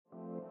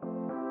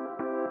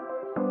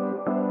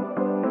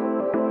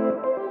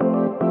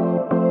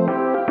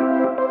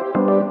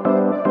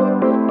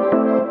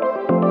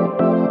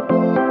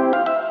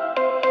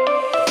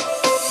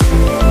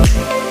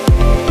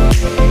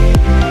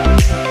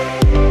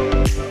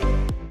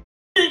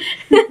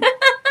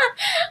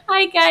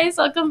guys,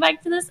 welcome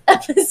back to this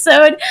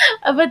episode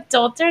of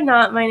Adult or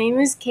Not. My name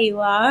is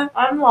Kayla.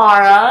 I'm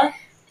Laura.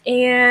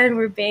 And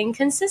we're being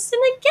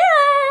consistent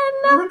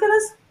again. Look at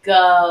us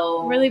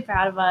go. Really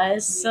proud of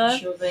us.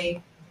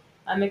 Mutually.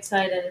 I'm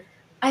excited.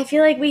 I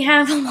feel like we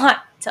have a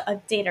lot to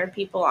update our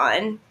people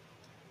on.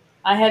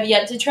 I have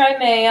yet to try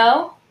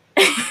mayo.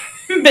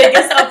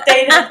 Biggest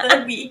update of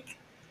the week.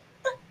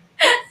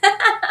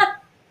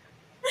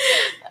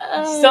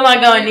 Still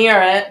not going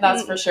near it,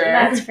 that's for sure.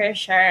 That's for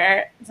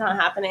sure. It's not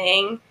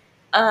happening.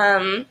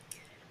 I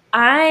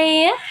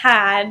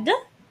had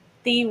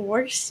the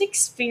worst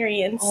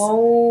experience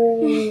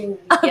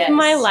of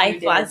my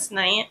life last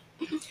night.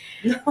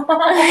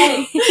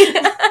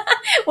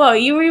 Well,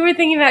 we were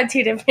thinking about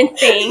two different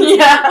things.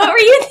 Yeah. What were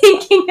you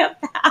thinking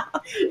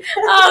about?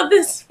 Oh,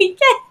 this weekend.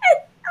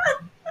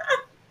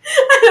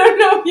 I don't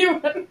know if you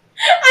would.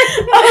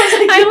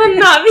 I will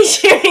not be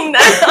sharing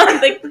that on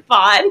the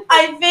pod.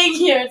 I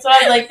figured, so I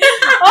was like,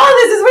 oh,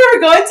 this is where we're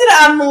going to.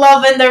 I'm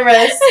loving the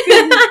risk.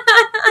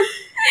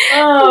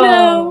 Oh.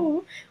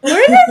 No.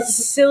 We're in a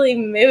silly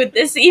mood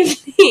this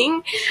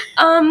evening.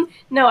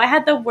 No, I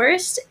had the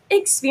worst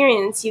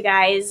experience, you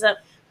guys.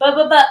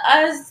 But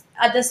as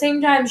at the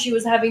same time she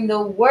was having the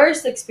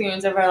worst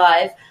experience of her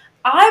life,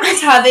 I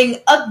was having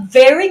a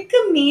very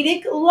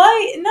comedic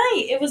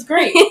night. It was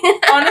great.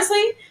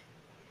 Honestly,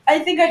 I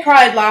think I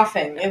cried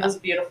laughing. It was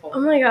beautiful. Oh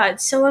my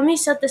god. So let me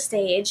set the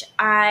stage.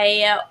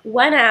 I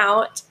went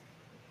out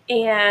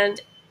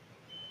and...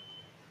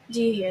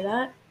 Do you hear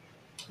that?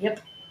 Yep.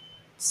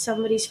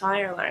 Somebody's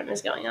fire alarm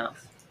is going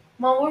off.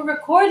 Well, we're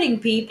recording,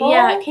 people.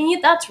 Yeah,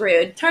 that's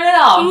rude. Turn it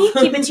off. Can you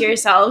keep it to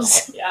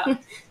yourselves? Yeah.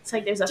 It's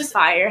like there's a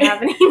fire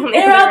happening.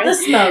 Air out the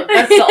smoke.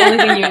 That's the only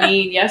thing you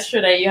need.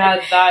 Yesterday you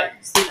had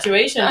that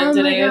situation, and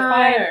today a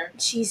fire.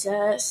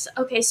 Jesus.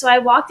 Okay, so I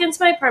walked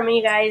into my apartment,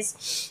 you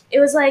guys. It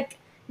was like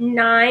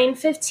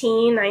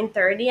 9:15,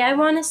 9:30, I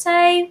want to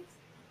say.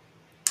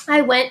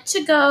 I went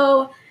to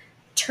go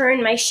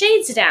turn my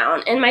shades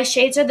down, and my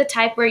shades are the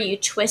type where you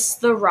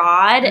twist the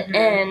rod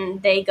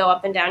and they go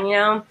up and down, you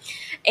know.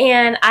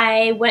 And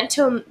I went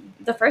to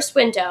the first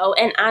window,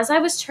 and as I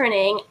was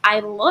turning, I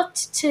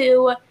looked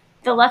to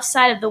the left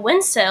side of the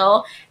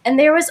windsill, and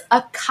there was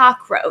a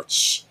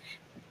cockroach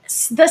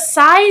the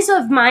size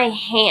of my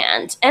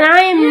hand, and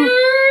I'm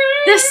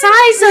the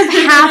size of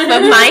half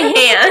of my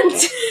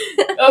hand.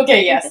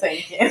 Okay, yes,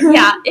 thank you.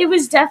 Yeah, it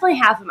was definitely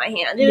half of my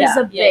hand. It was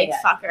a big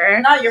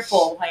fucker. Not your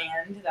full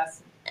hand.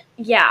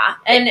 Yeah.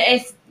 And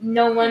if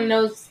no one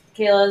knows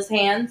Kayla's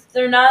hands,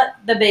 they're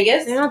not the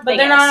biggest, but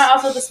they're not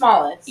also the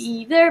smallest.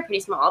 They're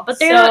pretty small, but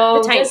they're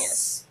not the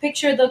tiniest.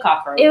 Picture the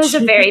cockroach. It was a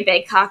very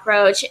big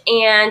cockroach,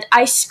 and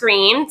I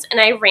screamed, and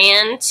I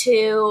ran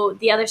to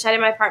the other side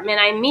of my apartment.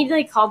 I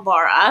immediately called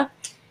Laura.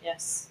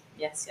 Yes.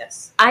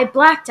 I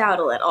blacked out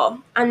a little.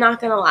 I'm not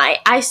going to lie.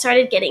 I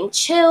started getting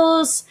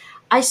chills.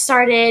 I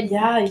started...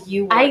 Yeah,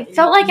 you were. I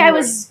felt like I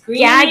was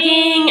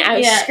gagging. I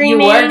was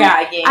screaming. You were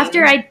gagging.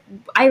 After I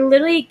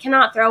literally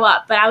cannot throw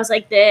up, but I was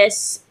like,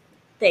 this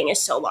thing is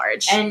so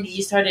large. And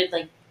you started,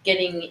 like,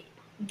 gagging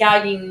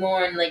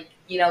more and, like,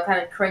 you know,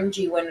 kind of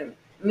cringy when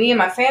me and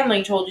my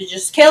family told you,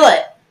 just kill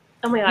it.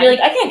 Oh my god. You're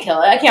like, I can't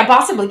kill it. I can't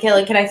possibly kill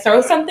it. Can I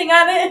throw something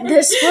at it?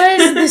 This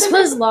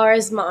was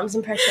Laura's mom's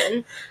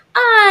impression.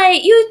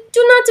 You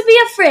do not be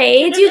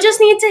afraid. You just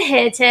need to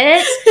hit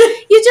it.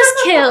 You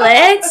just kill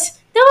it.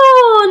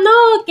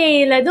 No,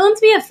 Kayla, don't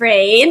be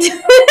afraid.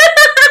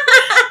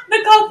 The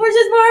cockroach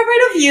is more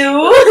afraid of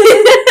you.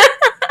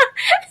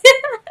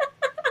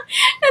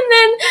 And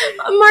then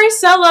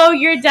Marcelo,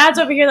 your dad's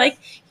over here like,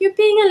 you're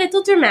being a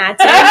little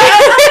dramatic.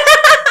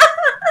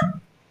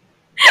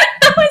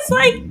 I was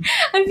like,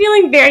 I'm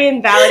feeling very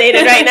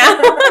invalidated right now.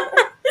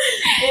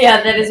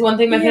 Yeah, that is one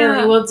thing my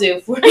family will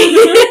do for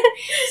you.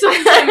 So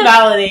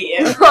invalidate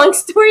you. Long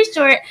story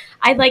short,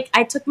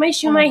 I took my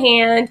shoe in my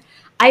hand.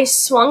 I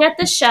swung at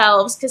the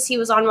shelves because he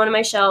was on one of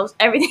my shelves.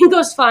 Everything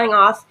goes flying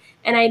off,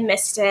 and I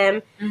missed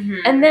him.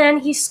 And then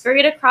he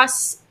scurried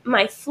across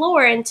my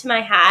floor into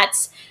my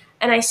hats,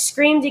 and I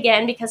screamed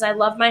again because I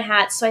love my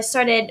hats. So I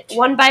started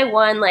one by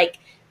one, like,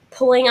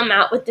 pulling them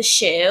out with the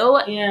shoe.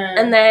 Yeah.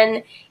 And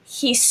then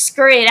he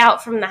scurried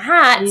out from the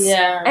hats.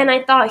 Yeah. And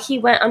I thought he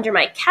went under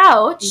my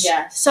couch.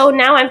 Yes. So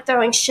now I'm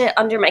throwing shit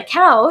under my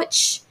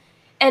couch,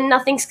 and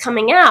nothing's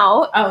coming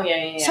out. Oh,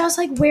 yeah. So I was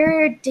like,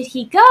 where did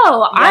he go?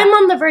 Yeah. I'm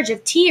on the verge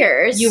of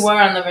tears. You were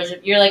on the verge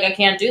of... You're like, I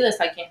can't do this.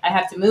 I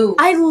have to move.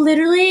 I was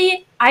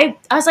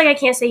like, I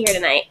can't stay here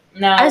tonight.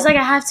 No. I was like,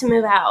 I have to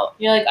move out.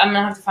 You're like, I'm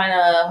going to have to find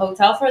a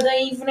hotel for the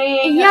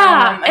evening.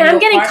 Yeah, and I'm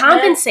getting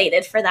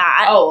compensated for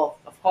that. Oh,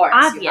 of course.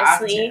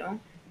 Obviously. You have to.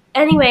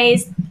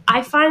 Anyways,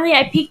 I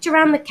peeked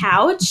around the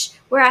couch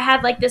where I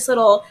had like this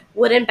little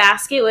wooden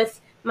basket with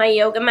my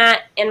yoga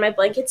mat and my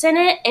blankets in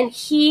it, and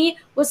he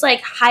was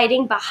like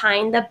hiding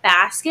behind the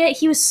basket.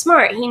 He was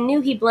smart. He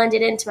knew he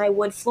blended into my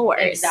wood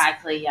floors.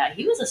 Exactly, yeah.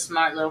 He was a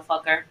smart little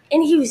fucker.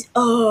 And he was,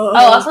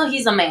 also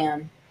he's a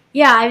man.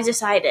 Yeah, I've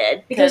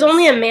decided. Because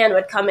only a man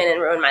would come in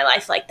and ruin my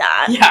life like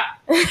that. Yeah.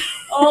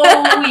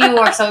 Oh, you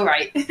are so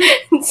right.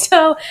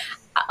 So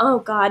Oh,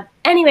 God.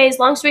 Anyways,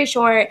 long story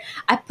short,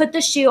 I put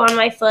the shoe on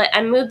my foot.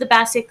 I moved the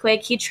basket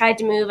quick. He tried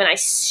to move, and I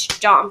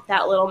stomped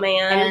that little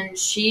man. And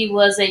she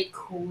was a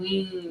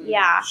queen.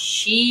 Yeah.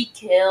 She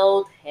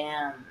killed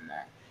him.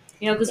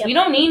 Because Yep. we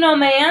don't need no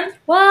man.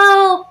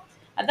 Well,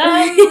 There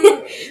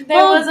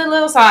Well, was a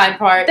little side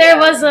part. there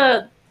was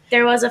a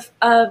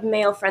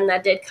male friend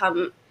that did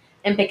come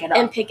and pick it up.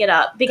 and pick it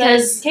up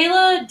Because because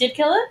Kayla did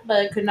kill it,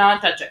 but could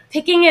not touch it.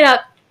 picking it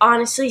up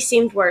honestly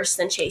seemed worse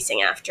than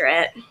chasing after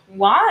it.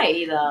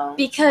 Why, though?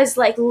 Because,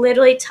 like,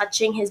 literally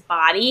touching his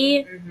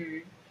body. Mm-hmm.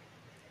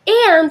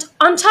 And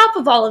on top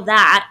of all of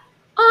that,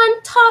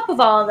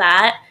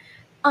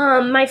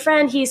 my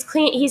friend,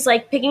 he's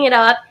like picking it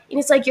up, and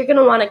he's like, you're going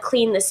to want to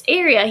clean this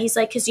area. He's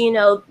like, because,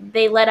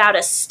 they let out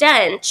a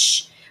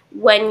stench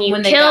when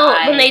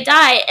they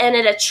die, and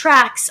it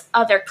attracts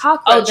other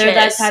cockroaches. Oh, they're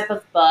that type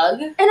of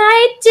bug? And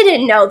I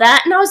didn't know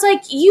that, and I was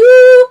like,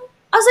 you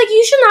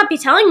should not be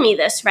telling me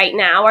this right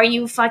now. Are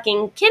you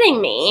fucking kidding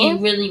me? He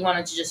really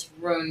wanted to just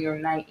ruin your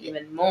night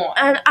even more.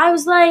 And I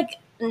was like,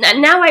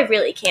 now I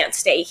really can't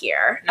stay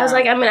here. No. I was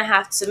like, I'm going to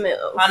have to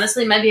move.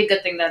 Honestly, it might be a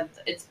good thing that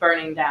it's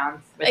burning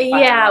down.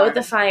 With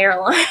the fire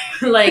alarm.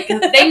 Like,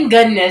 thank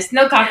goodness.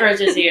 No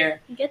cockroaches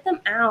here. Get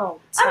them out.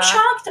 I'm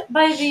shocked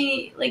by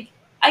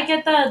I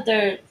get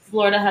that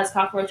Florida has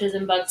cockroaches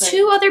and bugs.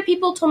 2 other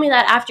people told me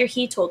that after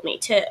he told me,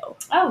 too.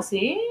 Oh,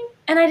 see?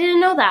 And I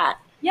didn't know that.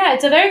 Yeah,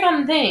 it's a very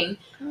common thing.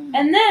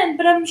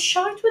 But I'm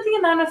shocked with the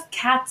amount of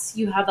cats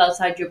you have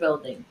outside your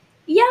building.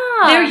 Yeah.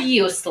 They're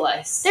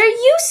useless.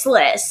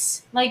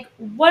 Like,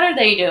 what are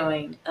they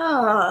doing?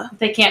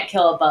 They can't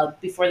kill a bug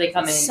before they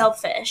come in.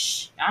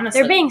 Selfish.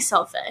 Honestly. They're being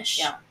selfish.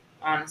 Yeah,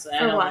 honestly. I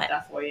don't like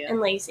that for you. And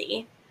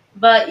lazy.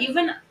 But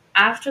even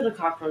after the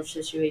cockroach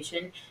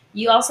situation,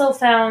 you also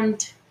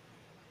found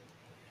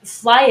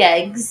fly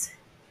eggs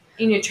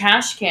in your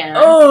trash can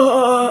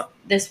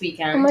this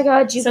weekend. Oh my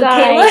God, you so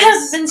guys. Kayla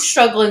has been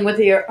struggling with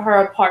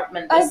her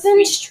apartment this I've been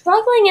week.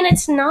 struggling, and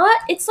it's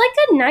like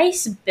a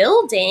nice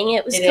building.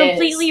 It was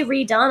completely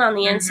redone on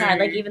the inside,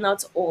 like, even though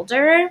it's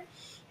older.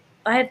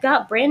 I've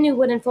got brand new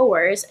wooden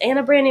floors and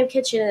a brand new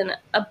kitchen and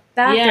a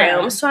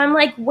bathroom. Yeah. So I'm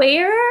like,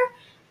 where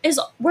is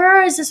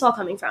this all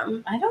coming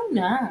from? I don't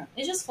know.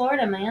 It's just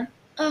Florida, man.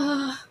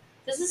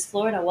 This is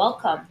Florida.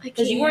 Welcome.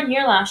 Because you weren't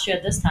here last year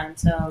at this time,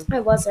 so.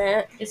 I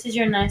wasn't. This is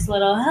your nice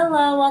little,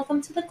 hello,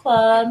 welcome to the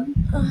club.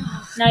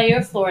 Now you're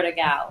a Florida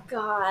gal.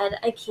 God,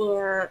 I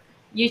can't.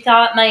 You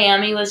thought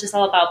Miami was just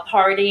all about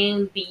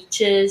partying,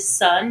 beaches,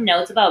 sun. No,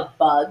 it's about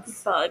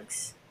bugs.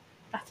 Bugs.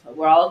 That's what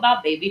we're all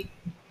about, baby.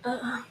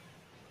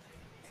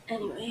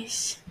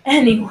 Anyways.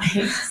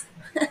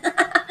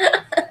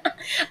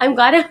 I'm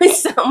glad it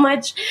was so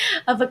much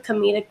of a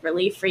comedic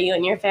relief for you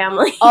and your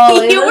family.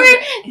 Oh, you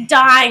were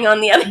dying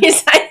on the other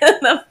side of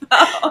the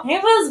phone.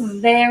 It was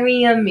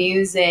very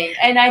amusing.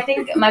 And I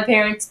think my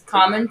parents'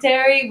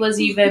 commentary was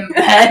even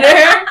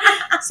better.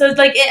 So it's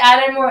like it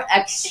added more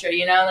extra,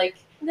 like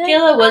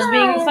Kayla was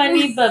being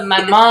funny, but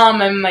my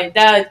mom and my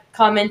dad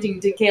commenting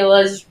to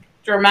Kayla's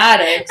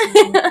dramatics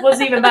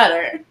was even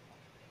better.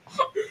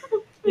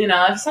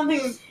 If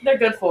something they're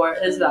good for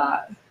is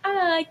that.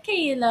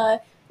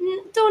 Kayla,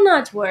 do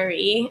not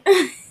worry.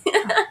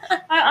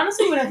 I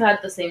honestly would have had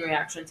the same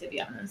reaction, to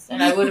be honest.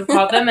 And I would have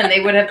called them and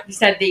they would have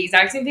said the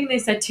exact same thing they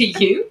said to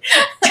you,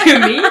 to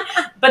me,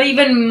 but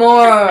even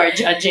more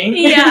judging.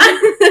 Yeah.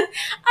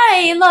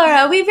 Hey,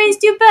 Laura, we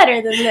raised you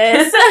better than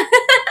this.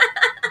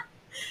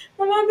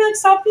 My mom would be like,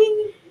 stop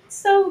being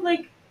so,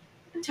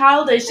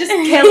 childish. Just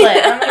kill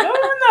it. I'm like,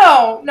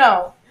 oh,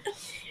 no.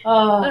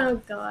 Oh,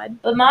 God.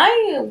 But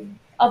my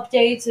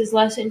updates is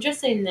less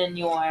interesting than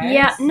yours.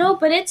 Yeah, no,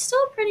 but it's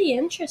still pretty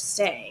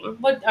interesting.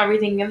 What, are we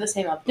thinking of the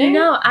same update?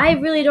 No, I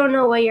really don't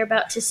know what you're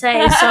about to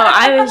say, so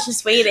I was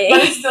just waiting.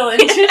 But it's still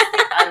interesting.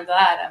 I'm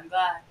glad.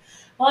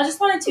 Well, I just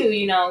wanted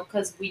to,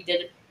 because we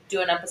did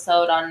do an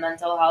episode on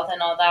mental health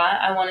and all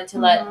that, I wanted to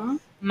let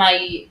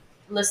my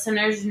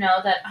listeners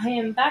know that I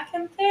am back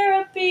in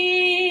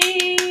therapy.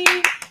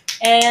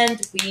 And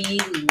we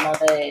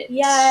love it.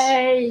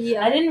 Yay!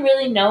 I didn't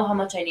really know how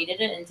much I needed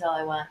it until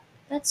I went.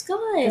 That's good.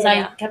 Because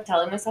I kept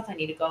telling myself I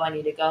need to go,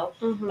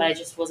 mm-hmm. but I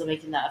just wasn't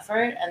making the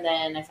effort. And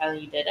then I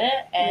finally did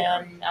it,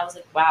 and I was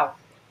like, wow,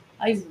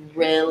 I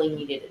really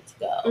needed it to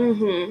go.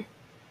 Mm-hmm.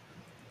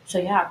 So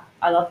yeah,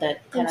 I loved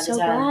it. I'm so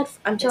glad.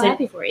 I'm so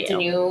happy for you. It's a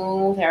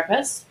new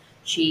therapist.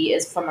 She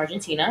is from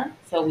Argentina,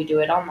 so we do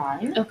it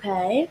online.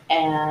 Okay.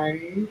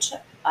 And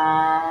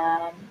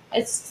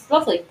it's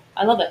lovely.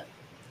 I love it.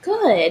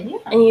 Good. Yeah.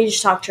 And you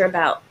just talk to her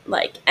about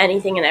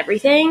anything and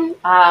everything,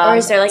 or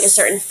is there a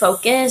certain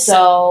focus?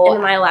 So, and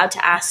am I allowed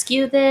to ask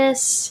you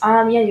this?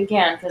 Yeah, you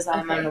can, because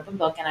I'm an open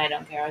book and I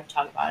don't care to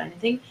talk about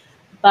anything.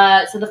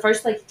 But so the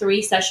first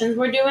 3 sessions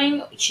we're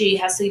doing, she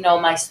has to know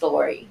my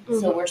story. Mm-hmm.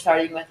 So we're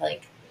starting with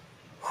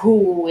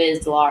who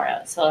is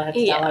Laura? So I have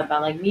to tell her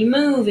about me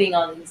moving,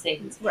 all these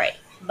things. Right.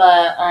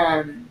 But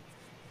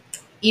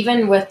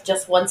even with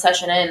just one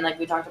session in,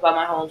 we talked about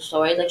my whole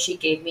story. She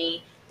gave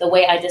me the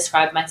way I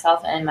describe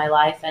myself and my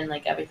life and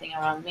everything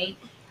around me.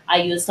 I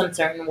use some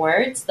certain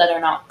words that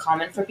are not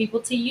common for people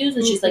to use,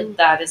 and she's like,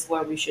 that is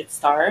where we should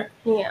start.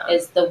 Yeah.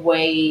 Is the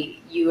way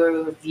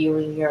you're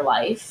viewing your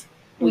life.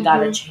 We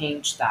gotta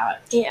change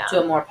that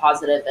to a more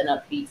positive and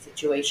upbeat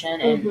situation,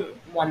 and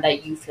one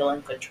that you feel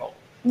in control.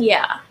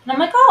 Yeah. And I'm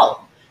like,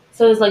 oh.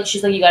 So it's like,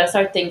 she's like, you gotta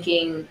start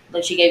thinking,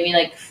 like, she gave me,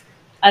 like,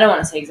 I don't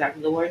want to say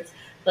exactly the words,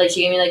 but, like,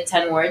 she gave me, like,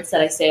 10 words that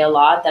I say a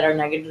lot that are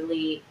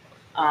negatively,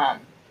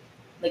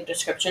 like,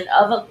 description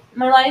of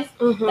my life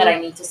that I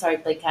need to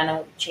start, like, kind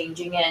of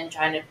changing it and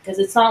trying to, because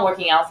it's not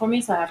working out for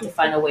me, so I have to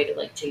find a way to,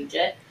 like, change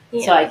it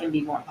so I can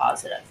be more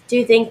positive. Do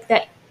you think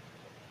that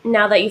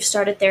now that you've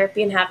started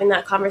therapy and having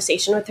that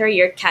conversation with her,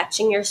 you're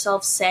catching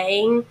yourself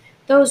saying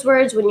those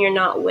words when you're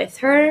not with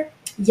her?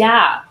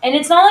 Yeah. And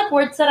it's not like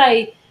words that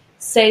I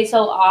say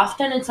so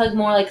often. It's like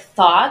more like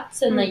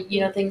thoughts and like, you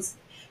know, things.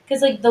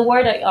 Because like the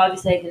word,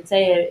 obviously I can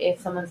say it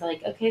if someone's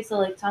like, okay, so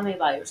like tell me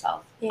about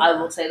yourself. Yeah. I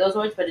will say those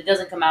words, but it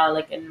doesn't come out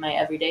like in my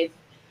everyday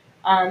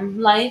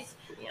life.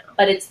 Yeah.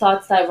 But it's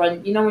thoughts that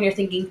run, you know, when you're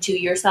thinking to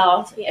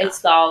yourself,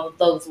 it's all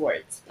those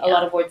words. A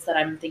lot of words that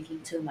I'm thinking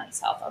to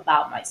myself,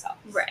 about myself.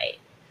 Right.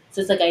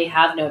 So it's like I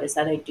have noticed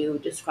that I do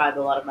describe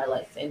a lot of my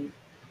life in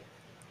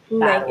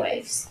bad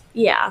ways.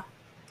 Yeah.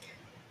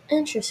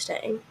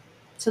 Interesting.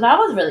 So that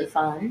was really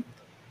fun.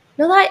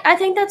 No, I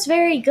think that's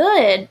very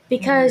good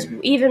because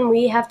even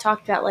we have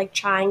talked about like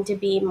trying to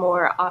be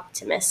more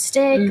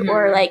optimistic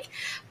or like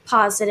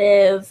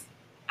positive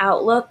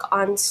outlook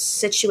on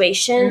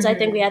situations. I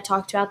think we had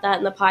talked about that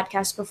in the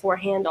podcast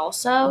beforehand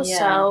also. Yeah.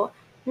 So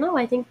no,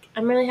 I think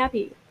I'm really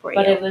happy for you.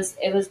 But it was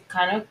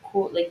kind of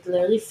cool. Like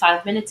literally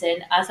 5 minutes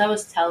in, as I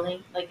was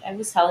telling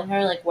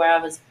her like where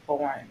I was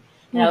born,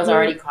 and I was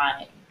already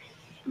crying.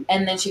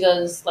 And then she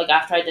goes, like,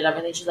 after I did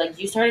everything, she's like,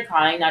 you started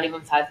crying not even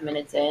 5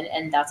 minutes in.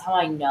 And that's how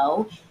I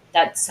know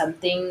that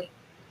something,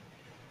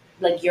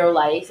 like, your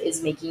life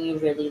is making you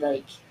really,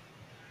 like,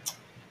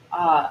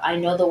 I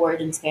know the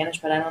word in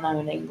Spanish, but I don't know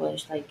in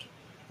English. Like,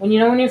 when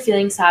you're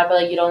feeling sad, but,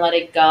 like, you don't let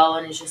it go,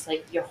 and it's just,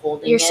 like, you're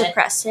holding it. You're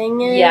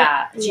suppressing it.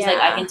 Yeah. She's like,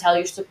 I can tell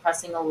you're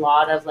suppressing a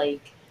lot of,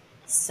 like,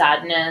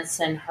 sadness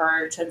and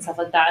hurt and stuff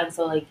like that. And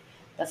so, like,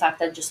 the fact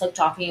that just, like,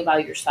 talking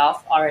about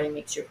yourself already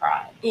makes you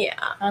cry. Yeah.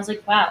 I was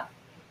like, wow.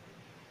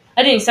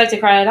 I didn't expect to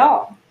cry at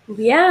all.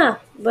 Yeah,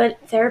 but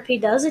therapy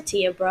does it to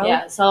you, bro.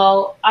 Yeah,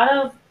 so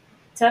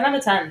 10 out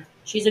of 10,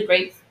 she's a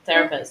great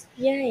therapist.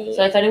 Yay.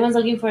 So if anyone's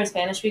looking for a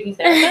Spanish-speaking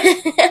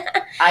therapist,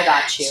 I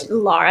got you.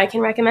 Laura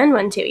can recommend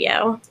one to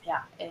you.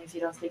 Yeah, and if you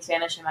don't speak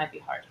Spanish, it might be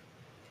hard.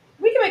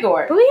 We can make it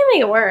work. But we can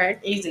make it work.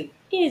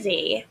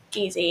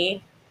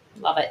 Easy.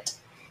 Love it.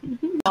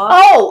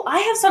 Oh, I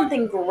have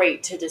something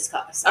great to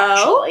discuss,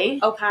 actually.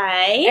 Oh,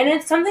 okay. And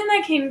it's something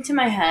that came to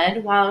my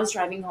head while I was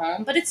driving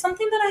home, but it's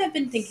something that I have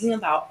been thinking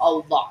about a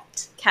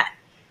lot. Okay.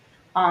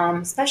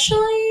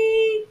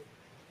 Especially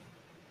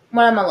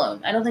when I'm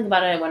alone. I don't think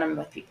about it when I'm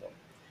with people.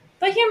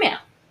 But hear me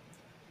out.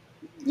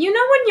 You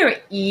know when you're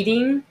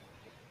eating,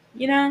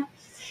 you know,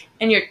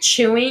 and you're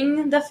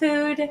chewing the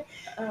food?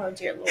 Oh,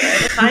 dear Lord.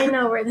 I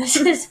know where this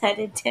is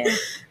headed to.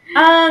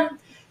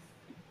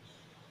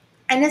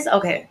 And it's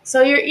okay.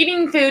 So you're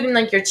eating food and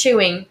like you're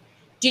chewing.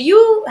 Do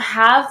you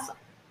have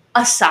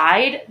a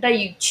side that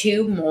you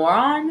chew more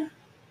on?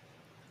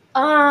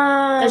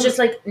 That's just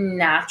like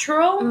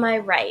natural? My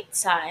right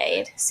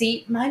side.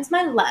 See, mine's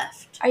my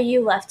left. Are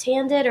you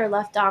left-handed or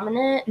left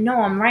dominant?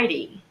 No, I'm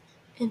righty.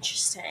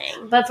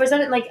 Interesting. But for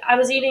some, like I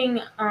was eating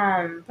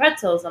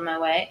pretzels on my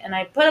way, and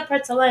I put a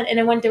pretzel in, and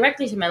it went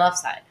directly to my left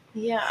side.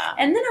 Yeah.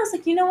 And then I was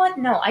like, you know what?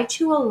 No, I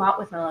chew a lot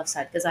with my left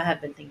side because I have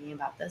been thinking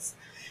about this.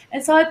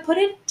 And so I put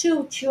it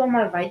to chew on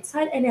my right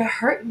side, and it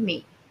hurt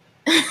me.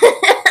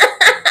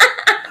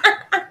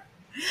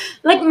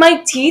 Like,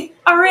 my teeth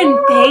are in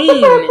pain.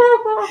 And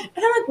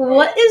I'm like,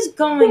 what is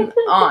going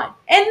on?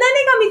 And then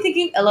it got me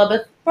thinking a little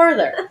bit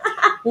further.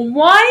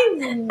 Why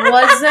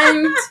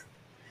wasn't...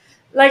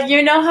 Like,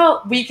 you know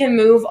how we can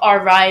move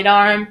our right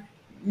arm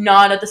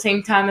not at the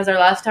same time as our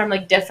left arm?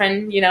 Like,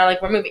 different, you know,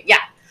 like we're moving. Yeah.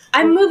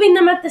 I'm moving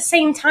them at the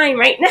same time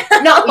right now.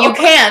 No, you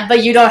can,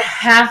 but you don't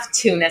have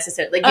to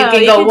necessarily. Like, you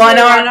can go one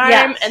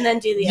arm and then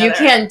do the other. You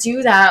can't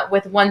do that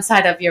with one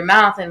side of your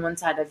mouth and one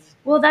side of...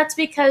 Well, that's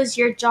because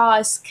your jaw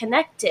is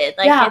connected.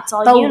 Like, it's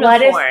all uniform.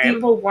 But what if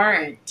people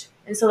weren't?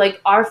 And so,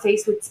 like, our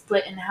face would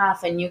split in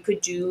half, and you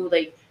could do,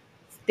 like,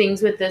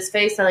 things with this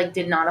face that, like,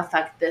 did not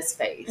affect this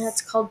face.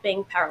 That's called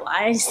being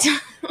paralyzed.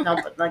 No,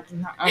 but, like,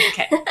 no,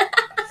 okay.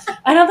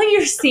 I don't think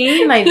you're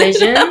seeing my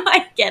vision. No,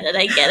 I get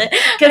it.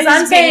 Because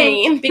I'm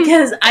saying,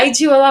 because I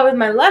chew a lot with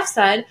my left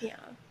side, yeah.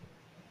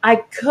 I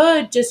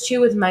could just chew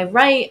with my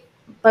right,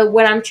 but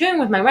when I'm chewing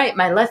with my right,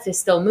 my left is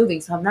still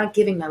moving, so I'm not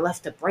giving my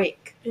left a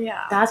break.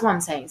 Yeah. That's what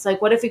I'm saying. It's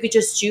like, what if we could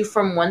just chew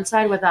from one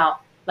side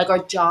without, like, our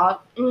jaw?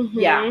 Mm-hmm.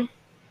 Yeah.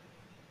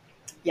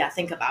 Yeah,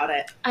 think about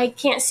it. I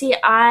can't see.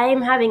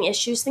 I'm having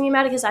issues thinking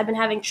about it because I've been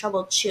having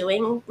trouble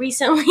chewing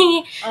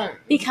recently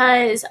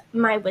because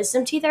my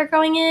wisdom teeth are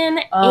going in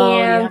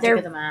and they're,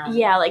 to get them out.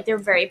 Yeah, like they're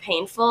very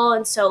painful,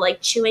 and so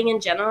like chewing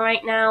in general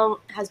right now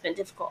has been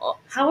difficult.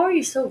 How are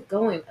you still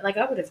going? Like,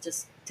 I would have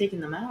just taking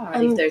them out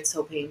already if they're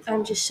so painful.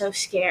 I'm just so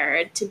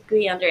scared to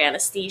be under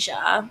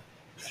anesthesia.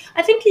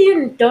 I think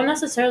you don't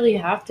necessarily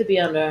have to be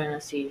under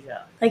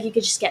anesthesia. Like, you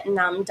could just get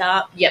numbed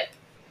up. Yep.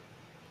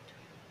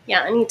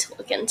 Yeah, I need to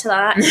look into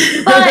that.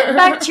 But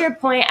back to your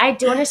point, I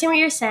do understand what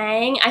you're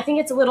saying. I think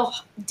it's a little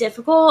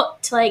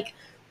difficult to, like,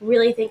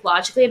 really think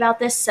logically about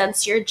this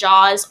since your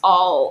jaw is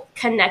all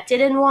connected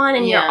in one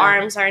and your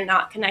arms are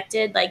not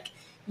connected, like,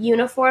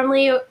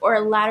 uniformly or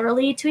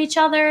laterally to each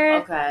other.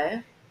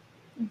 Okay.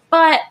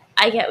 But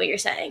I get what you're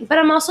saying. But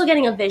I'm also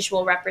getting a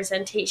visual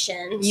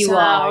representation. You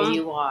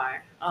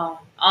are. Oh,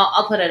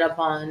 I'll put it up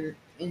on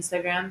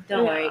Instagram.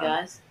 Don't worry,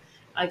 guys.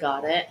 I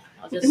got it.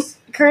 I'll just...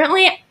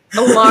 Currently,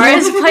 Laura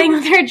is playing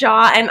with her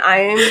jaw, and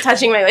I'm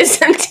touching my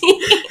wisdom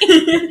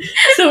teeth.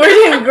 So we're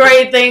doing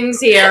great things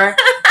here.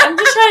 I'm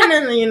just trying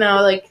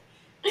to,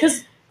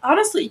 because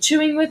honestly,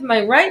 chewing with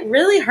my right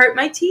really hurt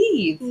my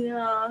teeth.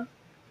 Yeah.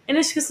 And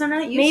it's because they're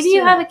not used to Maybe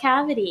you have a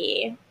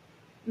cavity.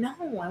 No,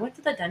 I went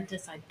to the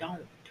dentist. I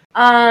don't.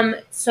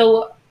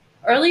 So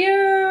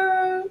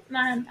earlier,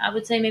 I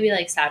would say maybe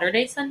like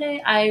Saturday,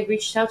 Sunday, I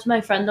reached out to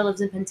my friend that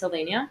lives in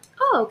Pennsylvania.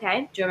 Oh,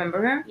 okay. Do you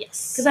remember her?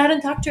 Yes. Because I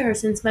hadn't talked to her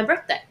since my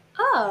birthday.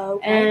 Oh,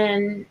 okay.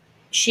 And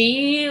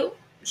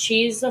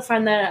she's a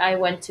friend that I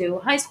went to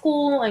high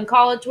school and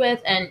college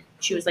with, and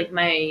she was like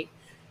my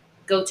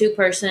go-to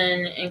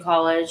person in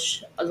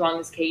college, as long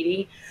as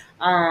Katie.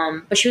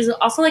 But she was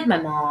also like my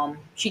mom.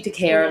 She took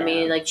care of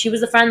me. Like, she was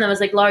the friend that was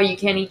like, Laura, you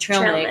can't eat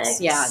trail mix.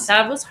 Yeah,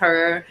 that was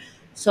her.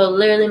 So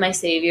literally my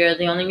savior,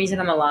 the only reason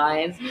I'm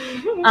alive.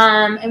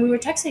 And we were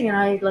texting, and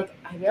I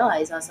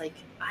realized, I was like,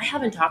 I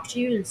haven't talked to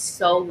you in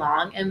so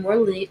long, and we're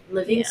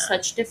living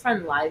such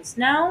different lives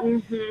now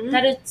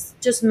that it's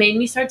just made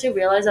me start to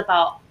realize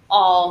about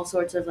all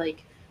sorts of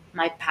like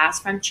my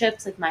past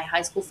friendships, like my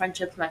high school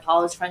friendships, my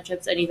college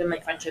friendships, and even my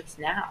friendships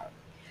now.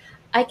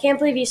 I can't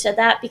believe you said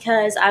that,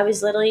 because I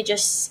was literally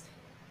just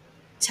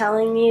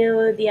telling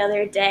you the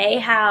other day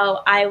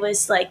how I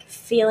was like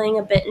feeling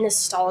a bit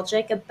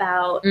nostalgic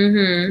about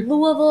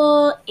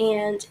Louisville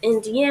and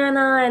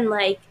Indiana and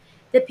like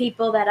the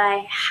people that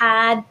I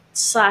had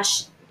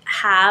 /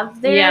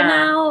 have there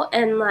now.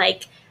 And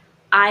like,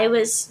 I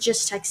was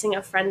just texting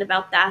a friend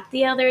about that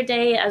the other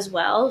day as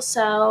well.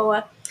 So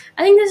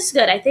I think this is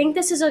good. I think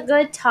this is a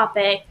good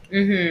topic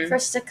for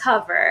us to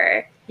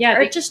cover. Yeah.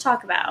 Or just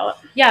talk about.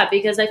 Yeah,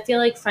 because I feel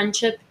like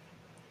friendship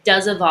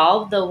does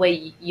evolve the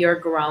way you're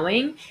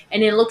growing,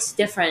 and it looks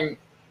different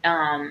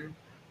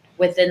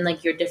within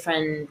like your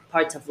different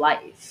parts of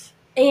life.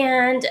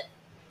 And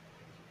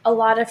a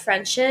lot of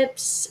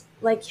friendships,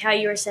 like how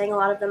you were saying, a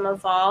lot of them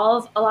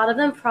evolve. A lot of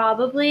them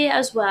probably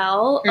as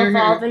well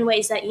evolve in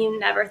ways that you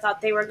never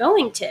thought they were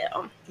going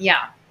to.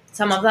 Yeah.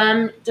 Some of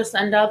them just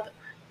end up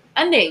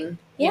ending,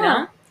 you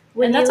know?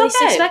 When you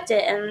least expect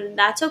it, and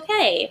that's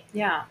okay.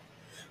 Yeah.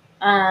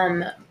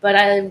 But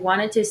I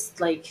wanted to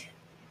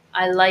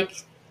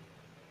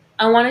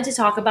I wanted to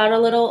talk about a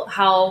little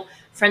how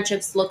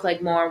friendships look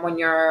like more when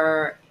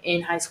you're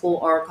in high school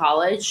or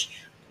college,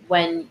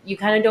 when you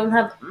kind of don't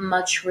have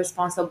much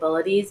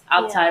responsibilities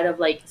outside of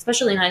like,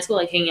 especially in high school,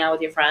 like hanging out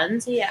with your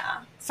friends.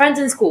 Yeah. Friends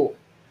in school.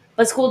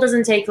 But school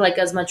doesn't take like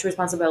as much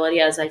responsibility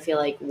as I feel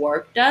like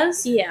work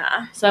does.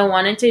 Yeah. So I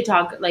wanted to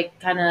talk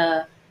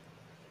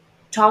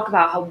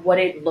about what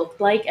it looked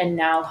like and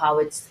now how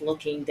it's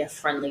looking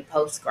differently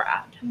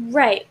post-grad.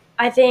 Right.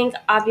 I think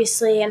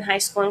obviously in high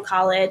school and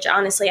college,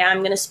 honestly, I'm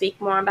going to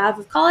speak more on behalf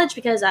of college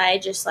because I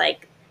just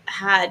like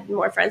had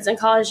more friends in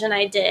college than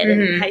I did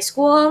in high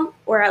school,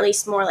 or at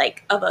least more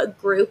like of a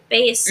group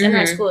base. In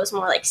high school, it was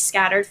more like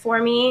scattered for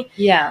me.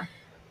 Yeah.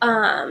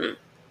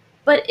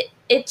 But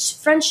it's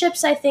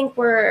friendships, I think,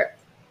 were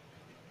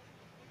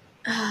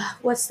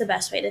what's the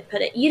best way to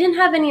put it? You didn't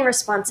have any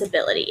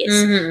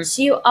responsibilities.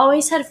 So you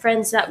always had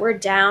friends that were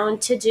down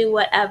to do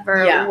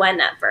whatever,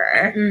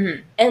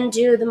 whenever, and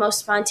do the most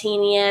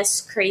spontaneous,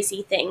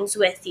 crazy things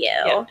with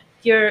you.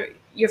 Yeah.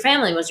 Your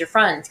family was your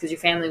friends because your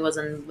family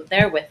wasn't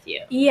there with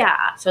you.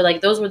 Yeah. So,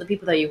 like, those were the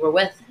people that you were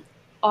with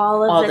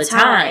all the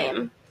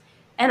time.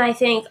 And I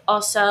think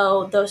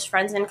also those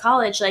friends in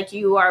college, like,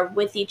 you are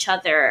with each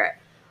other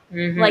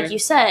like you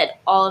said,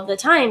 all of the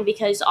time,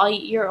 because all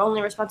your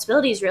only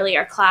responsibilities really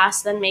are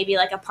class, then maybe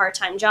like a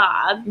part-time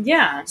job.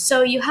 Yeah.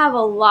 So you have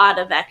a lot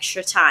of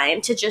extra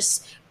time to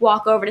just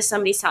walk over to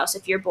somebody's house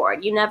if you're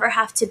bored. You never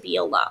have to be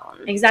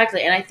alone.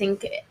 Exactly. And I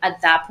think at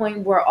that point,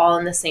 we're all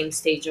in the same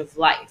stage of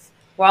life.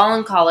 We're all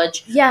in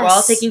college. Yes. We're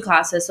all taking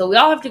classes. So we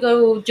all have to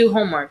go do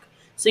homework.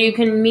 So you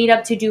can meet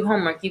up to do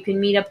homework. You can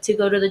meet up to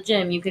go to the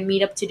gym. You can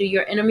meet up to do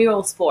your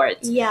intramural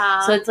sports. Yeah.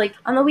 So it's like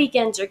on the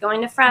weekends, you're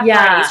going to frat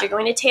parties. You're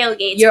going to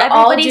tailgates. You're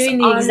all doing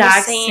the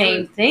exact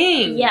same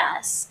thing.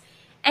 Yes.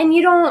 And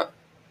you don't...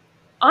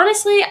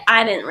 Honestly,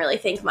 I didn't really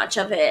think much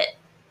of it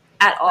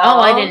at all. Oh,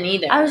 I didn't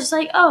either. I was just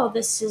like, oh,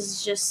 this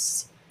is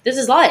just... This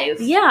is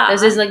life. Yeah.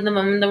 This is like the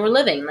moment that we're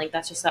living. Like,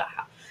 that's just how...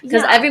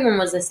 Because everyone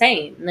was the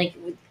same. Like,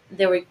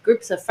 there were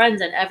groups of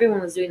friends and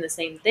everyone was doing the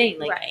same thing.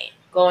 Like,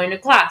 going to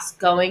class,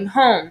 going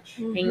home,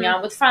 hanging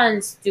out with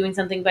friends, doing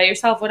something by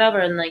yourself, whatever.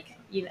 And, like,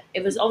 you know,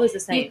 it was always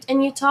the same.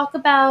 And you talk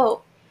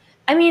about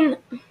I mean,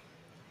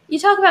 you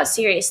talk about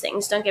serious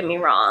things, don't get me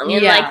wrong.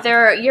 And, Yeah.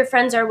 like, your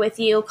friends are with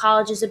you.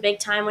 College is a big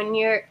time when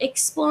you're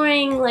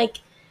exploring, like,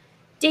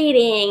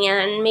 dating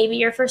and maybe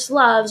your first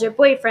loves or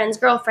boyfriends,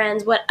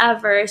 girlfriends,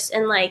 whatever.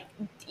 And, like,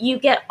 you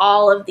get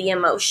all of the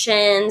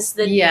emotions,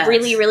 the Yes.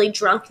 really, really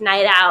drunk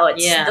night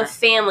outs, Yeah. the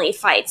family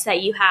fights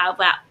that you have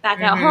back at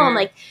Mhm. home.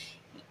 Like,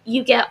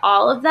 you get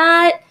all of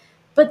that,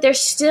 but there's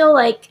still,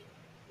 like,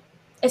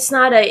 it's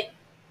not a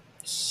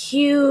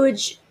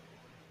huge,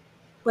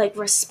 like,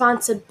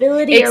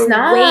 responsibility It's or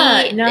not,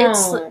 weight.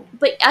 no.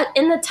 But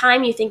in the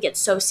time, you think it's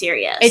so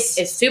serious.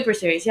 It's super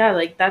serious. Yeah,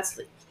 like, that's,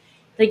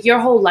 like, your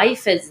whole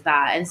life is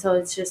that. And so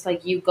it's just,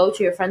 like, you go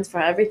to your friends for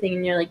everything,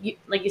 and you're,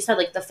 like you said,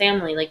 like, the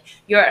family. Like,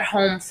 you're at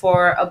home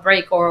for a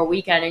break or a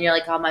weekend, and you're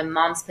like, oh, my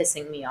mom's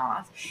pissing me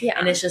off. Yeah.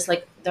 And it's just,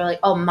 like, they're like,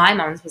 oh, my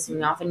mom's pissing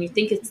me off. And you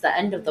think it's the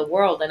end of the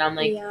world. And I'm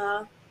like,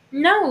 yeah.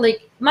 no,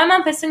 like, my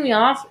mom pissing me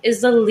off is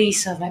the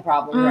least of my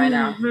problems right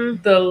now.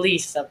 Mhm. The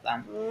least of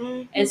them.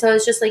 Mhm. And so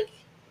it's just, like,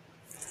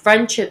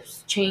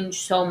 friendships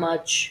change so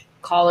much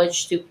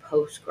college to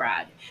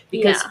post-grad.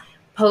 Because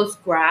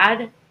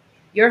post-grad,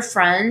 your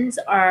friends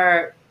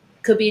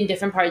could be in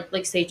different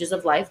stages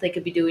of life. They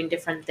could be doing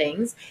different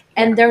things,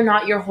 and they're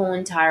not your whole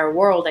entire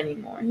world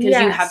anymore,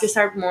 because you have to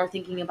start more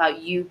thinking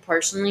about you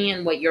personally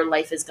and what your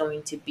life is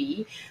going to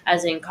be.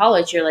 As in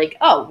college, you're like,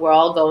 oh, we're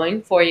all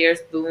going 4 years,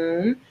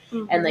 boom.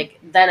 Mhm. And, like,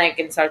 then I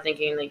can start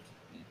thinking, like,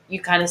 you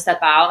kind of step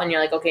out and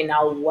you're like, okay,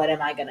 now what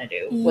am I gonna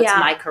do? What's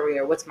my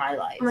career? What's my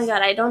life? Oh my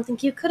god, I don't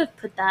think you could have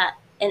put that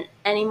in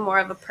any more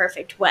of a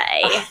perfect way.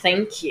 Oh,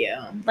 thank you.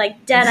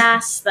 Like, dead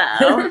ass,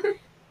 though.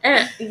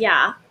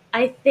 Yeah,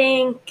 I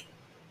think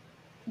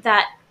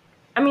that,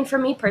 I mean, for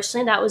me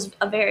personally, that was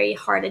a very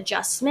hard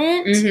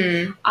adjustment.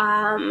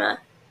 Mm-hmm.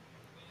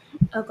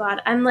 Oh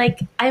god, I'm like,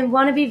 I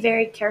want to be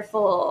very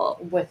careful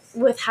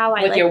with how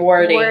I, with like, your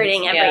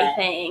wording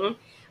everything.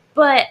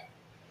 But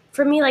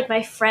for me, like,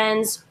 my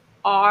friends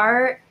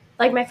and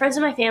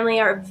my family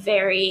are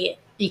very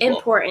Equal.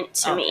 important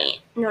to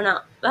me. No,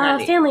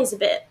 Not family's a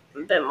bit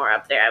more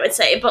up there, I would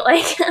say. But,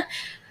 like,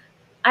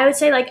 I would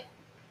say, like,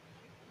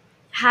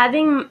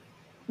 having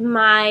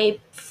my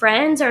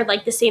friends are,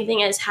 like, the same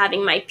thing as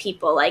having my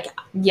people. Like,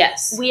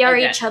 yes, we are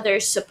each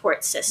other's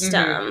support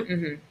system. Mm-hmm.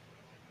 Mm-hmm.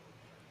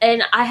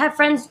 And I have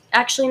friends,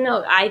 actually,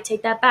 no, I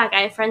take that back.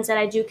 I have friends that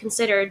I do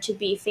consider to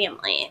be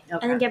family.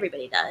 Okay. I think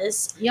everybody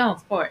does. Yeah,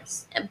 of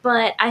course.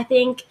 But I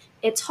think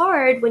it's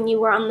hard when you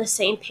were on the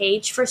same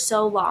page for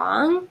so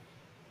long,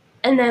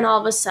 and then all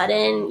of a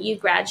sudden you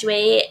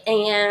graduate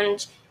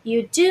and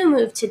you do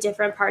move to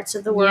different parts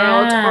of the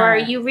world, or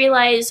you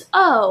realize,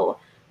 oh,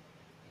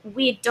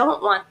 we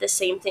don't want the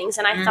same things,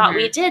 and I thought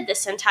we did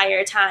this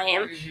entire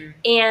time. Mm-hmm.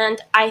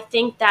 And I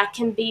think that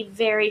can be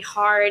very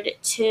hard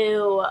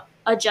to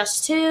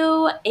adjust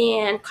to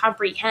and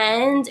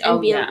comprehend,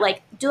 and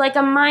like, do, like,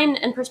 a mind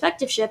and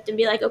perspective shift, and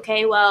be like,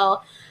 okay,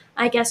 well,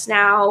 I guess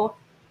now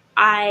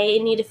I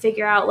need to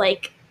figure out,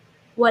 like,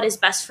 what is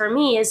best for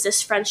me. Is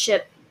this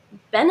friendship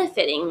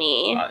benefiting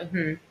me?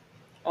 Mm-hmm.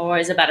 Or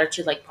is it better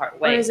to, like, part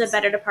ways? Or is it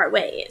better to part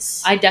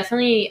ways? I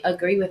definitely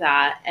agree with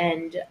that.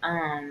 And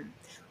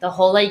the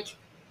whole, like,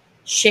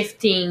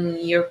 shifting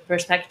your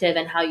perspective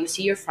and how you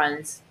see your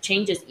friends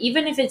changes.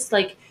 Even if it's,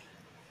 like,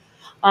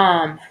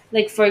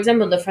 for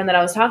example, the friend that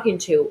I was talking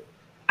to,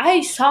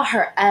 I saw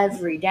her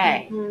every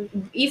day.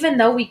 Mm-hmm. Even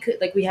though we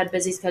had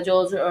busy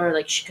schedules, or,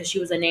 like, because she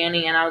was a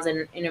nanny and I was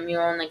an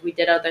intramural, and, like, we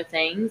did other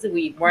things.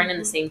 We weren't in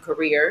the same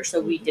career, so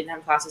we didn't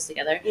have classes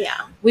together.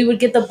 Yeah. We would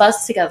get the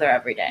bus together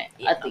every day,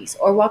 at least,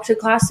 or walk to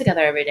class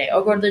together every day,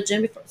 or go to the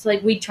gym before. So,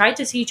 like, we tried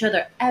to see each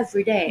other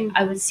every day. Mm-hmm.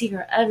 I would see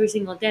her every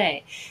single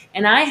day,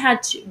 and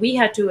we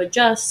had to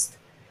adjust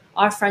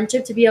our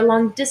friendship to be a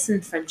long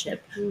distance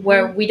friendship,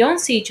 where we don't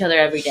see each other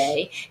every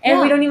day,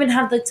 and we don't even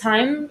have the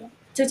time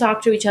to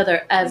talk to each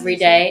other every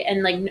day.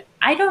 And, like,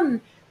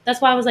 that's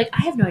why I was like,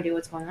 I have no idea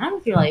what's going on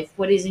with your life.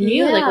 What is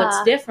new? Like,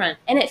 what's different?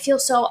 And it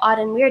feels so odd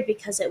and weird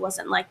because it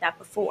wasn't like that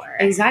before.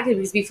 Exactly,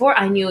 because before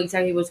I knew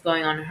exactly what's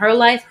going on in her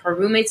life, her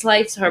roommate's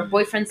life, her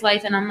boyfriend's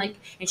life, and I'm like,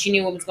 and she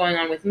knew what was going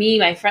on with me,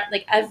 my friend,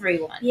 like,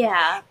 everyone.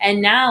 Yeah.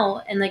 And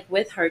now, and, like,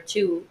 with her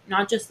too,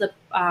 not just the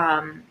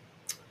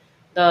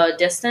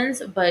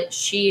distance, but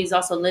she's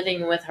also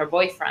living with her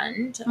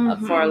boyfriend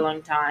for a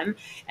long time,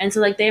 and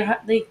so, like, they're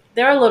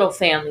a little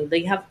family.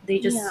 They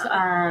just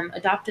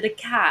adopted a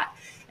cat,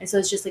 and so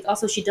it's just, like,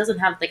 also she doesn't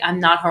have, like, I'm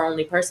not her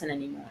only person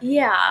anymore.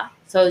 Yeah.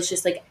 So it's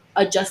just, like,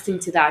 adjusting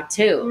to that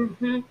too.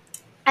 Mm-hmm.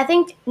 I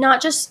think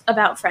not just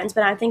about friends,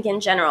 but I think in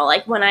general.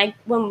 Like, when I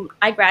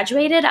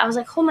graduated, I was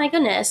like, oh my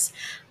goodness,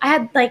 I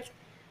had, like,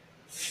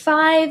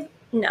 4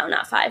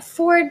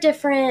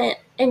 different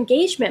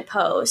engagement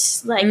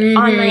posts, like, on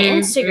my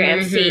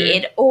Instagram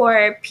feed,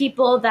 or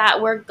people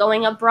that were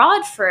going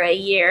abroad for a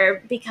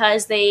year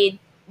because they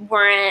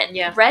weren't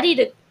ready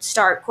to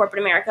start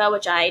corporate America,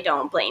 which I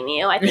don't blame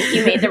you. I think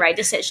you made the right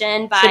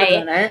decision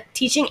by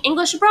teaching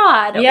English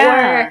abroad,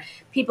 or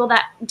people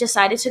that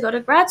decided to go to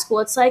grad school.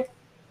 It's like,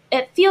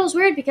 it feels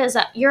weird because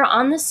you're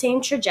on the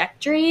same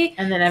trajectory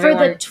And then for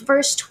everyone, the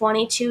first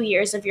 22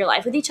 years of your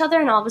life with each other,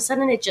 and all of a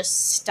sudden it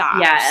just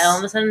stops. yeah, all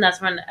of a sudden that's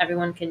when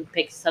everyone can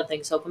pick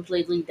something so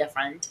completely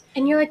different.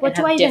 And you're like, what and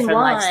do have I even different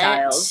want?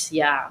 lifestyles.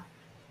 Yeah.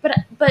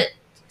 But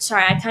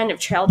sorry, I kind of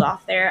trailed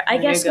off there. I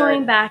No, guess you're good.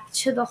 going back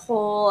to the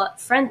whole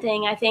friend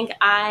thing, I think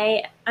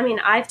I mean,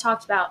 I've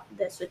talked about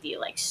this with you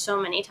like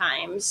so many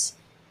times.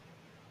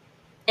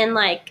 And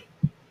like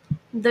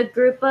the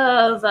group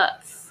of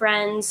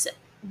friends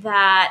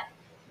that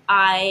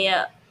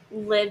I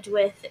lived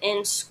with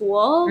in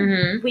school,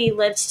 Mhm. we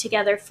lived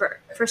together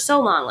for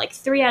so long, like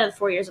 3 out of the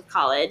 4 years of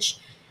college.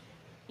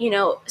 You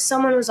know,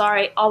 someone was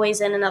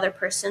always in another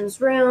person's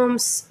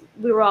rooms.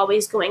 We were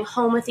always going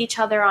home with each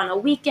other on a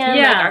weekend.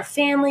 Yeah. Like our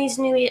families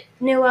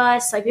knew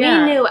us. Like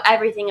Yeah. we knew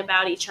everything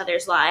about each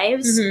other's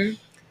lives. Mhm.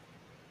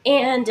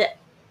 And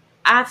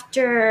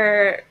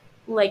after,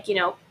 like, you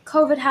know,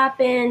 COVID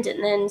happened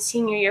and then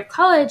senior year of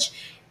college,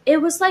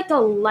 it was like a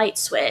light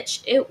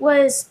switch. It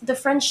was, the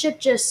friendship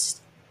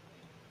just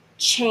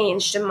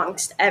changed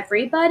amongst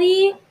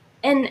everybody,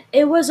 and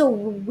it was a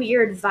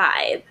weird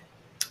vibe.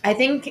 I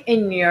think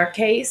in your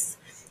case,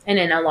 and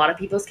in a lot of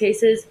people's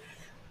cases,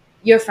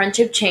 your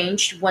friendship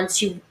changed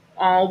once you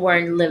all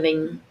weren't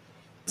living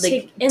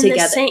like In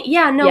together. the same,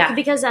 yeah,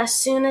 because as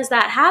soon as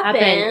that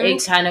happened,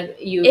 It kind of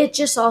it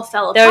just all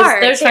fell apart.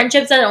 There's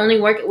friendships that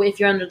only work if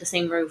you're under the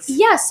same roof.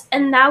 Yes,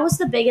 and that was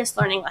the biggest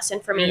learning lesson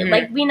for me. Mhm.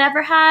 Like, we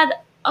never had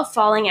a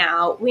falling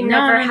out. We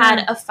never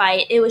had a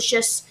fight. It was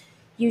just,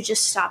 you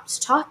just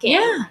stopped talking.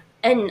 Yeah.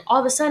 And all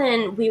of a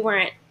sudden, we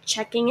weren't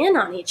checking in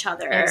on each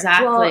other.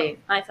 Exactly.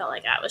 Well, I felt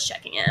like I was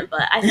checking in,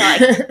 but I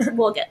feel like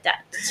we'll get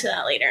to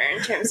that later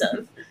in terms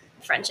of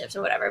friendships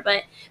and whatever.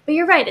 But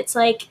you're right. It's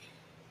like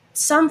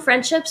some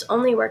friendships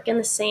only work in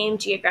the same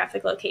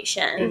geographic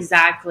location.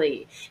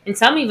 Exactly. And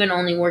some even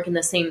only work in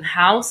the same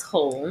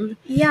household.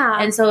 Yeah.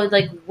 And so,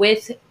 like,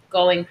 with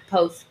going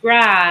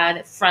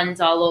post-grad,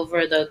 friends all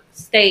over the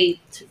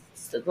state,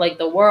 like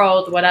the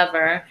world,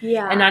 whatever.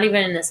 Yeah. And not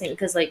even in the same,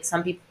 because, like,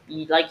 some people,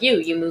 like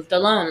you moved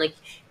alone. Like,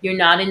 you're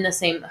not in the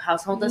same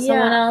household as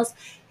someone else.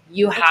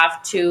 You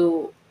have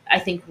to, I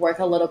think, work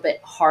a little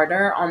bit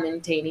harder on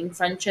maintaining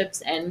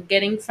friendships and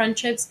getting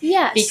friendships.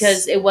 Yes.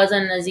 Because it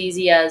wasn't as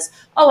easy as,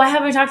 oh, I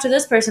haven't talked to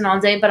this person all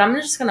day, but I'm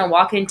just going to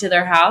walk into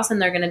their house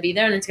and they're going to be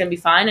there and it's going to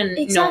be fine. And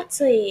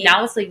exactly.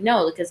 Now it's like,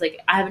 no, because,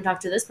 like, I haven't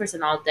talked to this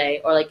person all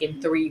day or, like,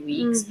 in 3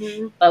 weeks.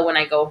 Mm-hmm. But when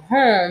I go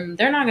home,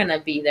 they're not going to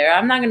be there.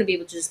 I'm not going to be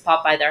able to just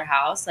pop by their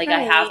house. Like, right.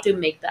 I have to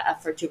make the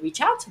effort to reach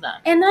out to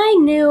them. And I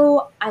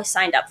knew I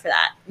signed up for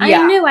that.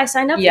 Yeah. I knew I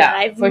signed up for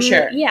that. Yeah, for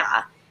sure.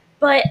 Yeah.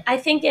 But I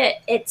think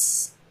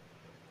it's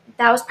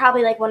that was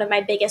probably like one of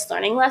my biggest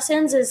learning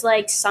lessons is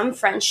like some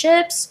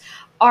friendships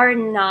are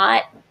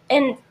not,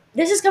 and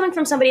this is coming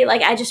from somebody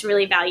like I just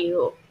really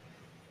value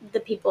the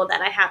people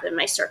that I have in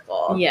my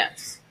circle.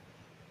 Yes.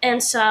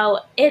 And so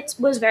it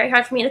was very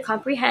hard for me to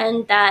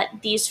comprehend that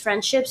these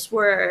friendships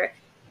were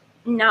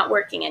not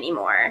working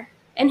anymore.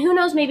 And who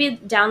knows, maybe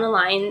down the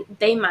line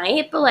they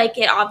might, but like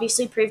it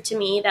obviously proved to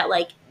me that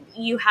like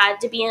you had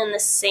to be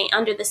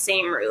under the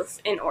same roof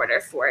in order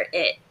for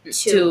it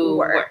to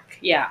work.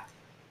 Yeah.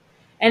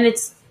 And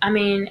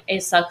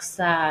it sucks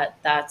that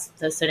that's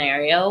the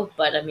scenario,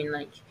 but I mean,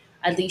 like,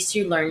 at least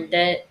you learned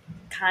it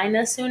kind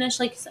of soonish,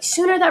 like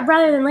sooner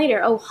rather than later.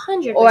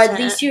 100%. Or at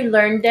least you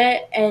learned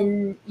it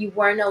and you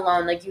weren't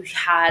alone. Like, you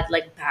had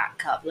like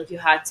backup, like you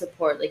had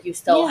support, like you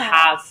still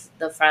have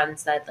the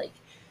friends that like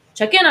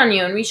check in on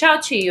you and reach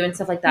out to you and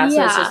stuff like that.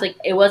 So it's just like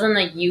it wasn't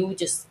like you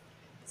just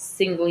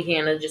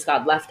single-handed just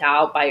got left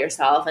out by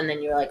yourself and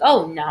then you're like,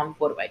 oh, now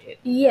what do I do?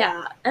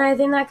 Yeah. And I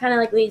think that kind of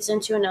like leads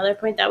into another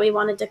point that we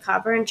wanted to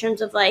cover in terms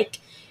of like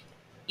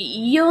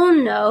you'll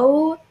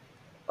know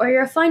or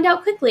you'll find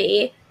out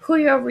quickly who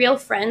your real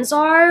friends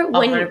are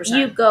when 100%.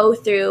 you go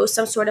through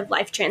some sort of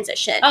life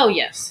transition. Oh,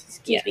 yes.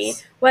 Excuse me.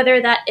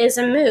 Whether that is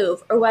a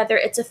move or whether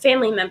it's a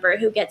family member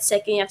who gets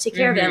sick and you have to take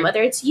care of them,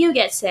 whether it's you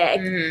get sick,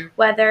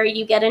 whether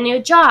you get a new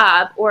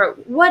job or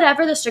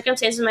whatever the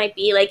circumstances might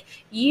be, like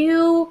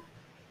you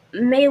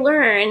may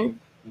learn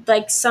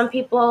like some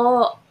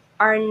people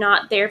are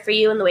not there for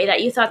you in the way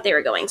that you thought they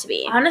were going to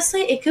be.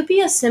 Honestly, it could be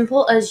as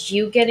simple as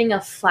you getting a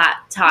flat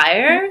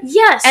tire.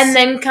 Yes. And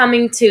then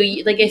coming to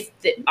you, like,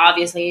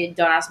 obviously,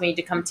 don't ask me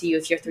to come to you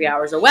if you're 3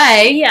 hours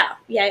away.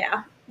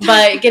 Yeah.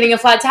 But getting a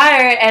flat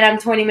tire and I'm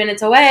 20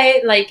 minutes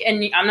away, like,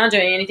 and I'm not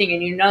doing anything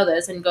and you know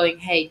this, and going,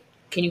 hey,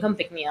 can you come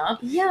pick me up?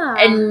 Yeah.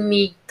 And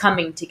me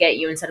coming to get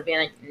you instead of being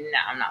like, no,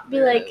 I'm not.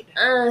 Be like,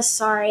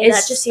 sorry,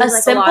 it's that just seems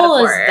as like a lot of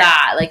simple work. as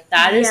that. Like,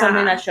 that is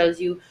something that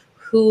shows you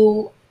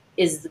who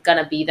is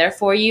gonna be there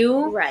for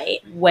you right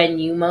when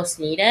you most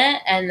need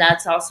it, and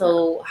that's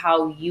also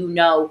how you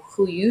know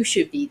who you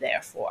should be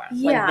there for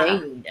when they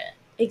need it.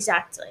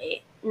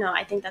 Exactly. No,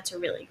 I think that's a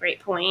really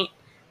great point.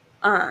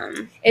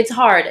 It's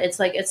hard. It's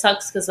like, it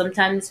sucks because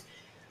sometimes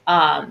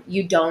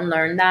you don't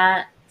learn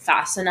that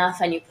fast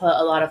enough and you put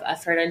a lot of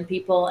effort in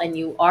people and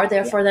you are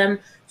there for them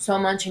so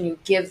much and you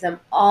give them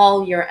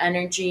all your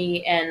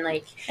energy and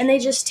like and they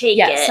just take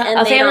yeah, it. so And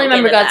a they family don't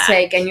member give it got back.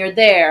 sick and you're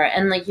there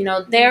and like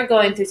they're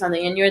going through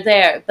something and you're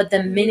there, but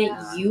the minute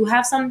Yeah. you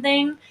have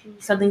something's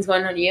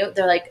going on to you,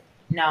 they're like,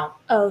 no,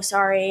 Oh,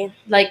 sorry.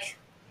 like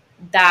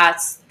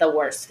that's the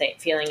worst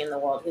feeling in the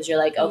world because you're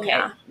like, okay,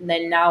 Yeah.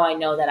 then now I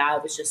know that I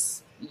was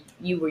just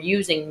you were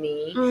using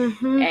me,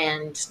 Mm-hmm.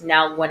 and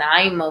now when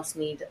I most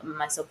need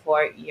my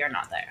support, you're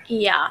not there.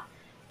 Yeah,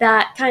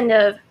 that kind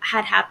of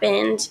had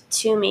happened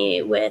to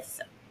me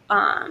with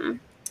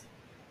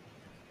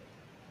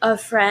a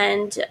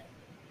friend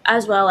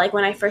as well. Like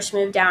when I first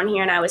moved down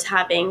here and I was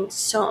having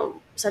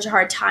such a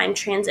hard time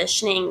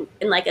transitioning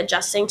and like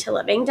adjusting to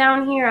living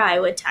down here, I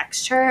would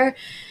text her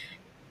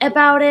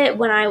about it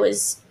when I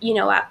was,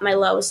 at my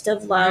lowest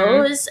of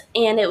lows.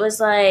 And it was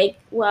like,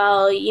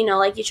 well,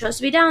 like you chose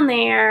to be down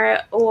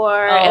there,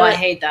 or I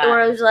hate that.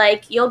 Or it was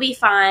like, you'll be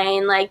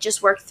fine, like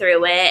just work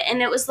through it.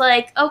 And it was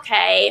like,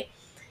 okay,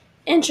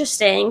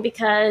 interesting,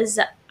 because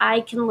I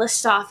can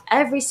list off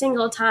every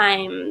single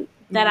time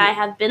that I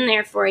have been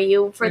there for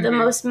you for the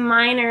most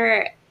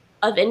minor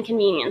of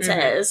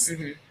inconveniences.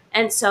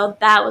 And so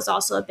that was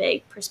also a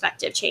big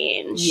perspective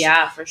change.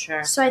 Yeah, for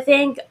sure. So I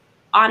think,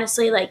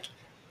 honestly, like,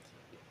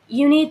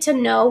 you need to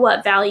know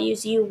what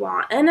values you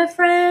want in a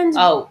friend.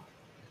 Oh,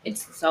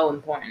 it's so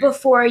important.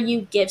 Before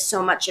you give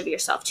so much of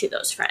yourself to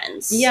those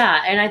friends.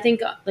 Yeah, and I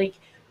think, like,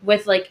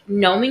 with, like,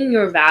 knowing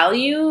your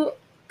value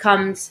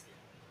comes,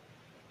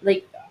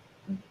 like,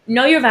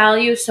 know your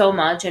value so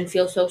much and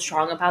feel so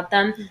strong about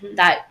them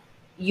that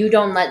you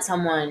don't let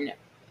someone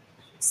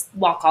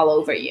walk all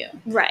over you.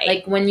 Right.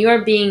 Like, when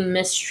you're being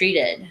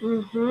mistreated,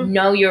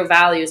 know your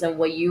values and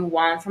what you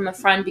want from a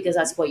friend, because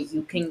that's what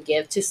you can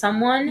give to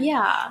someone.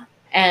 Yeah.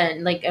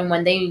 And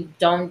when they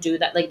don't do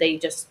that, like they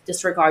just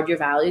disregard your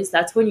values,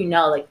 that's when you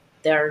know, like,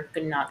 they're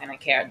not gonna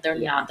care. They're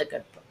not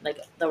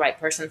the right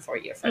person for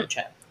your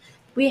friendship.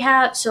 We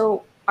have,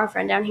 so our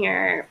friend down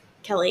here,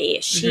 Kelly,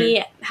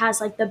 she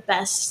has like the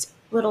best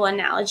little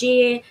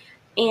analogy,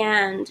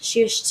 and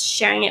she was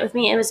sharing it with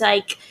me. It was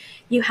like,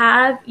 you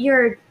have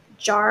your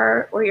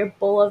jar or your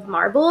bowl of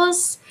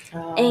marbles,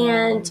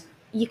 and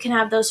you can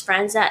have those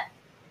friends that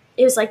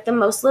it was like the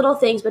most little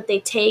things, but they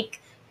take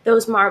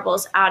those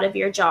marbles out of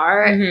your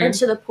jar and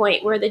to the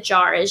point where the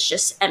jar is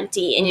just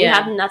empty and you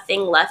have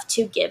nothing left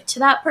to give to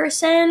that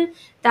person.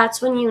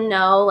 That's when you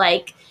know,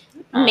 like,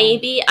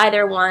 maybe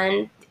either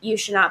one, you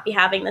should not be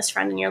having this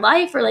friend in your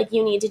life, or like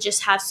you need to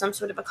just have some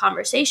sort of a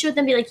conversation with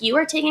them. Be like, you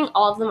are taking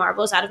all of the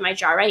marbles out of my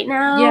jar right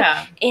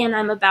now, and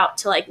I'm about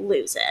to like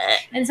lose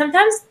it. And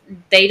sometimes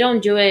they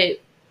don't do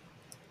it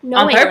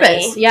knowingly. On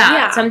purpose.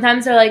 Yeah.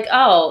 Sometimes they're like,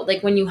 oh,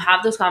 like when you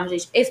have those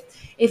conversations,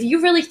 if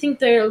you really think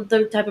they're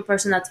the type of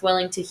person that's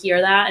willing to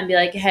hear that and be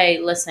like, hey,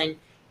 listen,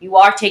 you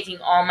are taking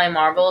all my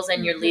marbles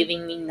and you're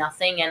leaving me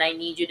nothing, and I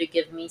need you to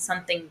give me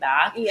something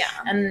back. Yeah.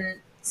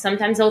 And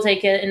sometimes they'll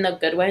take it in the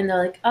good way and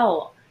they're like,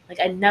 oh, like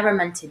I never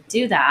meant to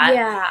do that.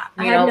 Yeah.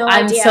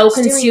 I'm so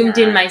consumed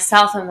in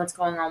myself and what's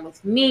going on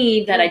with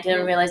me that I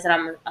didn't realize that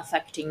I'm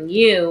affecting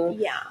you.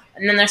 Yeah.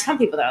 And then there's some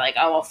people that are like,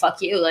 oh, well,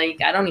 fuck you. Like,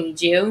 I don't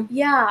need you.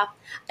 Yeah.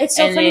 It's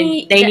so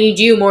funny. They need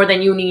you more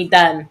than you need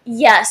them.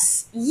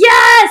 Yes.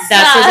 Yes!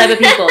 That's the type of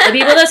people. The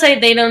people that say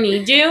they don't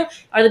need you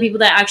are the people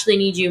that actually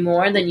need you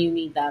more than you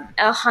need them.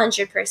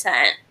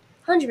 100%.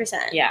 100%.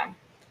 Yeah.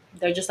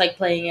 They're just, like,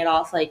 playing it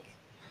off like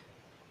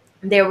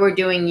they were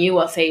doing you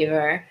a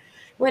favor.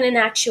 When in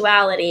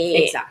actuality,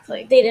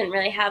 exactly, they didn't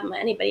really have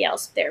anybody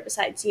else there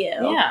besides you.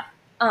 Yeah.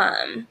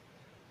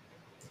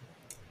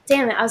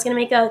 Damn it, I was going to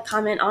make a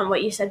comment on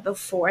what you said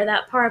before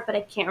that part, but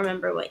I can't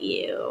remember what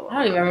you...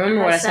 I don't even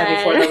remember what I said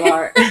before the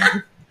part.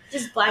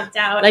 Just blacked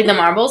out. Like the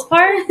marbles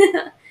part?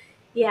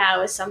 Yeah, it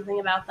was something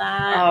about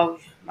that. Oh,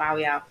 wow,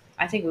 yeah.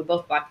 I think we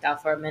both blacked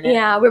out for a minute.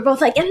 Yeah, we're both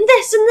like, and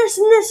this, and this,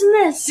 and this, and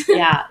this.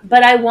 Yeah,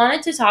 but I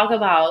wanted to talk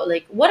about,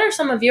 like, what are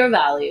some of your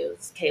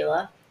values,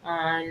 Kayla,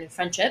 on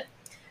friendship?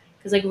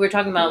 Because, like, we were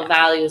talking about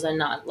values and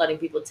not letting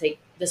people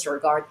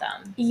disregard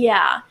them.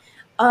 Yeah.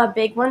 A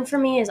big one for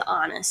me is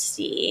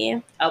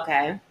honesty.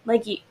 Okay.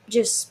 Like, you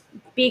just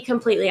be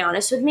completely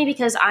honest with me,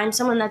 because I'm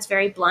someone that's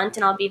very blunt,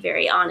 and I'll be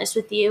very honest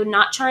with you.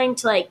 Not trying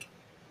to, like,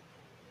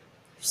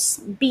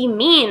 be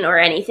mean or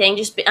anything.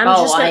 I'm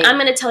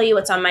going to tell you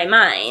what's on my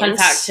mind. Fun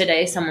fact,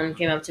 today someone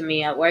came up to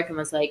me at work and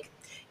was like,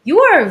 you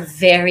are a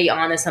very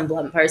honest and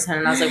blunt person.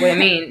 And I was like, what do you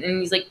mean? And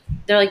he's like,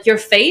 they're like, your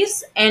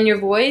face and your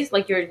voice,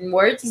 like your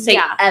words say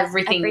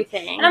everything.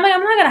 And I'm like,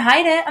 I'm not going to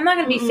hide it. I'm not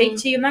going to be fake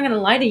to you. I'm not going to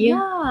lie to you.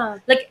 Yeah.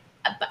 Like,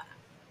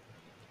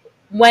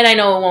 when I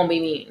know it won't be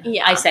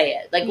mean, I say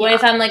it. Like,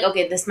 if I'm like,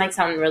 okay, this might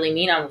sound really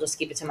mean, I will just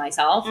keep it to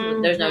myself.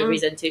 There's no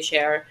reason to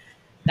share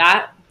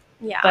that.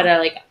 Yeah. But,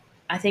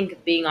 I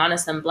think being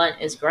honest and blunt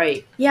is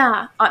great.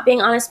 Yeah,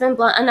 being honest and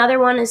blunt. Another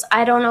one is,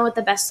 I don't know what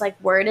the best, like,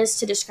 word is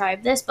to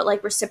describe this, but,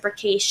 like,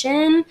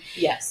 reciprocation.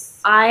 Yes.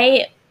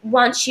 I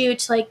want you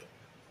to, like,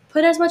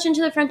 put as much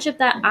into the friendship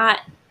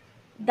that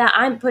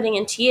I'm putting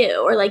into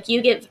you, or, like, you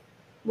give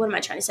what am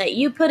I trying to say?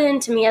 You put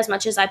into me as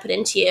much as I put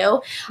into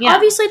you. Yeah.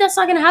 Obviously, that's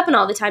not going to happen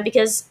all the time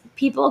because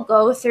people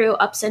go through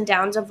ups and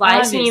downs of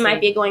life, and you might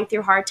Obviously. be going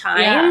through hard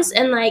times,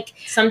 and like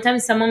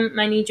Sometimes someone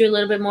might need you a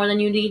little bit more than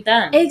you need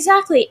them.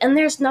 exactly, and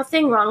there's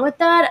nothing wrong with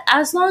that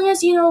as long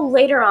as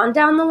later on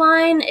down the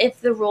line,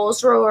 if the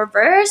roles were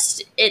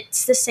reversed,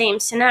 it's the same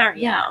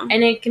scenario. Yeah,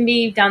 and it can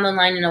be down the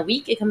line in a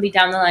week. It can be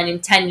down the line in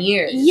 10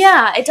 years.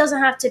 Yeah, it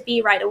doesn't have to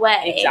be right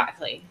away.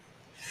 Exactly.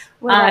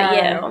 What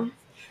about you?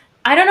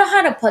 I don't know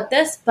how to put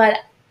this, but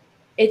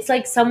it's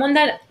like someone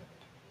that,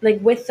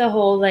 like, with the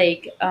whole,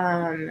 like,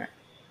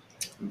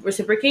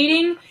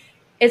 reciprocating,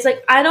 it's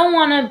like I don't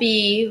want to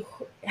be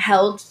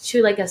held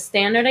to, like, a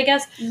standard, I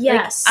guess.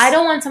 Yes. Like, I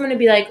don't want someone to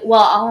be like,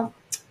 well,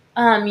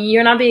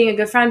 you're not being a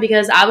good friend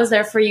because I was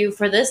there for you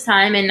for this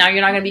time and now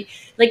you're not going to be,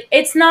 like,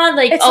 it's not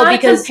like, it's not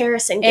because a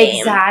comparison game.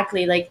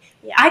 Exactly. Like,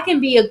 yeah. I can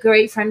be a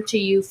great friend to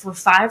you for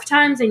 5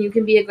 times and you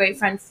can be a great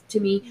friend to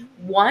me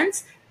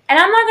once. And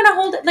I'm not going to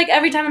hold it, like,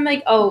 every time I'm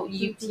like, oh,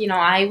 you know,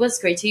 I was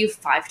great to you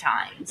 5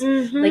 times.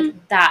 Mm-hmm.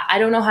 Like, that. I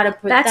don't know how to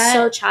put that. That's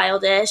so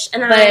childish.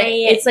 And but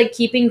it's, like,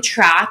 keeping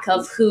track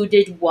of who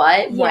did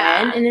what,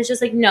 when. And it's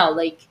just, like, no,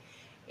 like,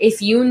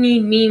 if you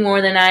need me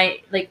more than I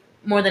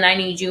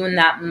need you in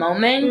that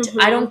moment,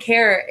 I don't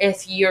care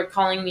if you're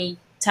calling me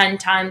 10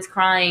 times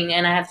crying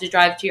and I have to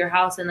drive to your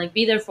house and, like,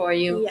 be there for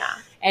you. Yeah.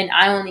 And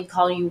I only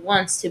call you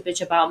once to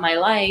bitch about my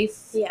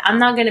life. Yeah. I'm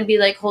not going to be,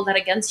 like, hold that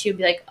against you and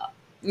be like,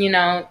 you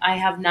know, I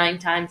have 9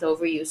 times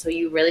over you, so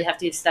you really have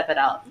to step it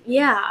up.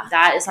 Yeah.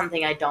 That is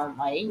something I don't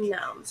like.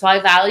 No. So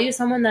I value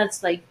someone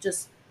that's, like,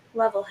 just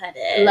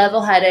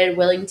level-headed,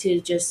 willing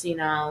to just, you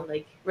know,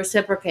 like,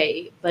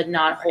 reciprocate, but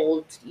not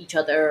hold each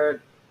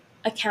other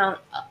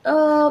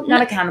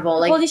not accountable.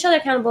 Like, hold each other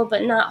accountable,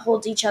 but not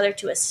hold each other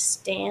to a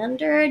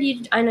standard.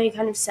 I know you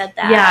kind of said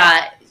that.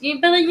 Yeah,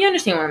 but like, you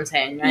understand what I'm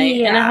saying, right?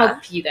 Yeah. And I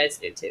hope you guys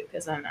do too,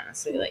 because I'm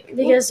honestly like...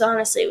 Because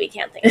honestly, we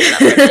can't think of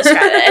another word to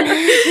describe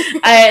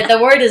it. The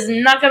word is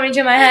not coming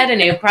to my head,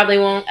 and it probably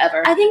won't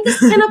ever. I think this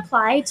can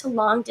apply to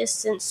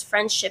long-distance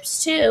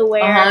friendships too,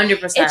 where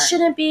 100%. It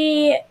shouldn't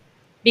be...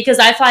 Because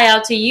I fly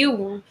out to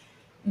you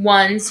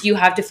once, you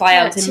have to fly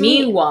out to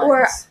me once.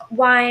 Or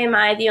why am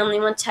I the only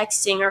one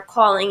texting or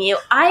calling you?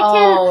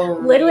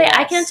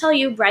 I can tell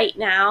you right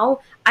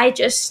now, I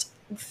just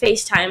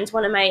FaceTimed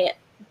one of my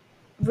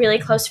really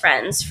close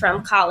friends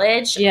from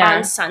college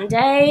on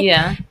Sunday.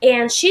 Yeah.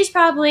 And she's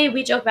probably,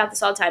 we joke about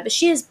this all the time, but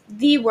she is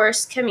the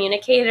worst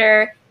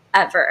communicator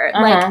ever.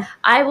 Like,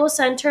 I will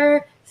send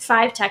her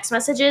 5 text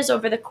messages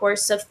over the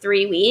course of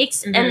 3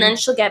 weeks, and then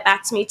she'll get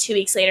back to me 2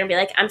 weeks later and be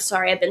like, I'm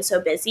sorry, I've been so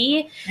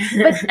busy.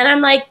 And I'm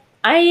like,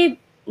 I'm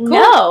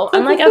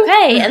like,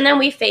 okay. And then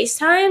we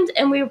FaceTimed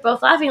and we were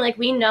both laughing. Like,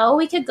 we know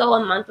we could go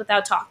a month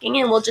without talking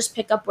and we'll just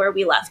pick up where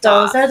we left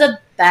off. Those are the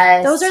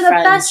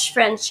best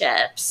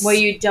friendships. Where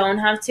you don't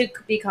have to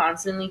be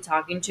constantly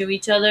talking to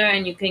each other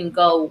and you can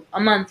go a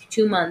month,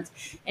 2 months,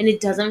 and it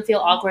doesn't feel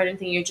awkward or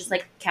anything. You're just,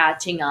 like,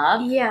 catching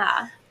up.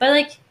 Yeah. But,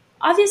 like,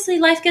 obviously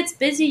life gets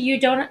busy. You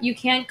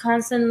can't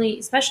constantly,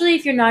 especially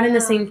if you're not in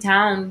the same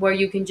town where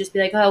you can just be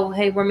like, oh,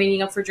 hey, we're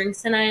meeting up for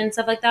drinks tonight and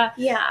stuff like that.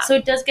 Yeah. So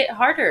it does get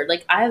harder.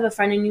 Like, I have a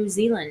friend in New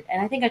Zealand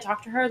and I think I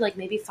talk to her like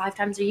maybe 5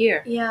 times a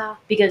year. Yeah.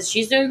 Because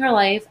she's doing her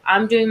life,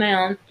 I'm doing my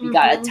own. We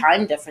got a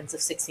time difference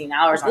of 16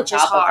 hours on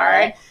top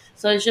of it.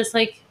 So it's just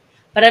like,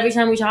 but every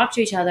time we talk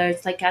to each other,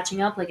 it's like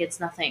catching up like it's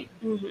nothing.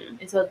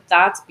 And so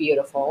that's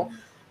beautiful.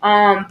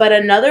 But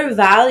another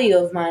value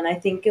of mine, I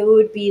think it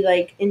would be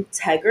like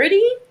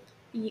integrity.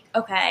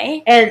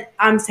 Okay. And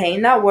I'm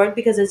saying that word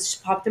because it's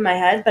just popped in my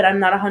head, but I'm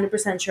not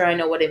 100% sure I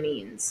know what it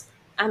means.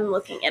 I'm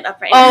looking it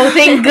up right now. Oh,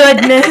 thank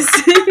goodness.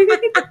 Because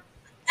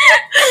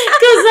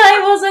I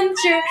wasn't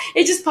sure.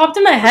 It just popped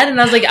in my head, and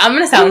I was like, I'm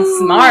going to sound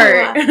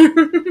smart.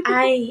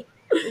 I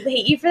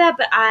hate you for that,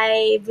 but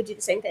I would do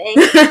the same thing.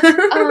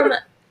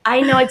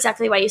 I know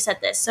exactly why you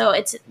said this. So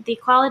it's the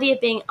quality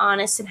of being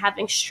honest and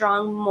having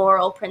strong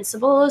moral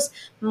principles.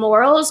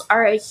 Morals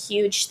are a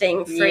huge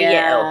thing for you.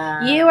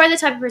 You are the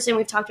type of person,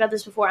 we've talked about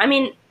this before. I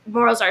mean,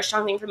 morals are a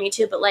strong thing for me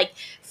too, but like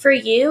for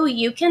you,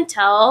 you can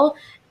tell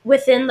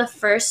within the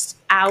first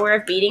hour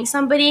of meeting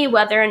somebody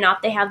whether or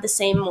not they have the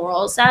same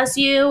morals as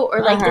you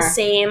or like the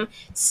same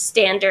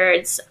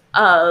standards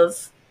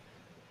of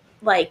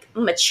like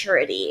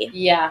maturity.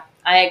 Yeah,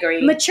 I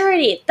agree.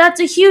 Maturity, that's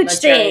a huge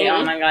thing.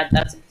 Oh my God,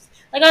 that's...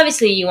 Like,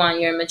 obviously, you want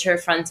your mature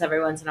friends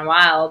every once in a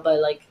while, but,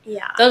 like,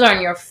 those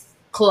aren't your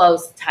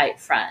close, tight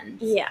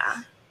friends.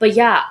 Yeah. But,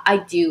 yeah, I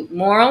do.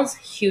 Morals,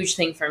 huge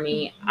thing for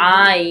me.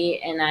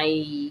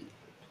 I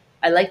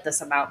like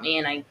this about me,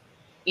 and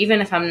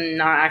even if I'm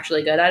not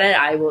actually good at it,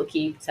 I will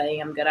keep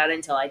saying I'm good at it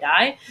until I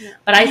die. Yeah.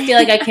 But I feel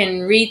like I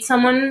can read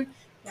someone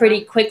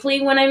pretty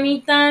quickly when I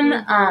meet them,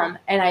 and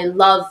I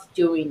love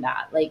doing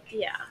that. Like,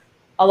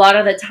 a lot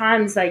of the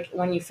times, like,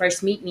 when you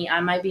first meet me,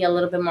 I might be a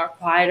little bit more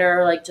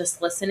quieter, like,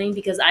 just listening,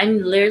 because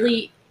I'm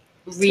literally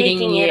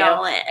reading you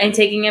and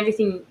taking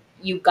everything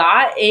you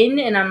got in,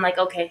 and I'm like,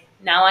 okay,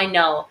 now I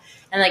know.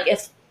 And, like,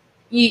 if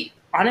you,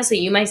 honestly,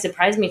 you might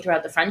surprise me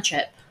throughout the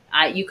friendship.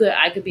 I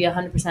could be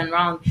 100%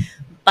 wrong,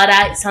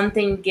 but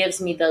something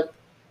gives me the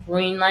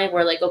green light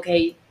where like,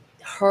 okay,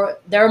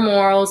 their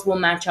morals will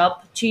match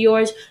up to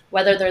yours,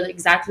 whether they're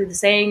exactly the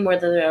same,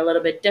 whether they're a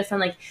little bit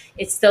different, like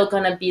it's still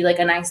gonna be like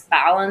a nice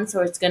balance,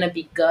 or it's gonna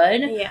be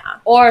good. Yeah.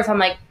 Or if I'm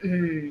like,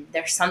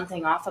 there's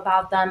something off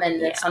about them,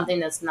 and there's Yeah. something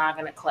that's not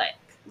gonna click.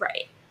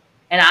 Right.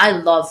 And I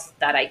love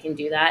that I can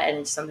do that, and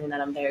it's something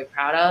that I'm very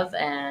proud of.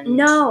 And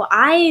No,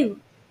 I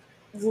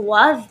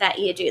love that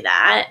you do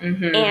that.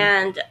 Mhm.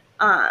 And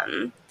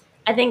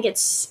I think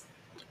it's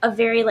a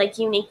very like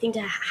unique thing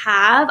to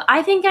have.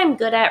 I think I'm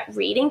good at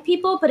reading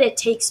people, but it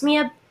takes me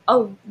a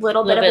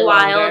little bit of a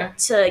while longer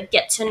to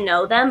get to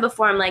know them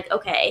before I'm like,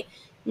 okay,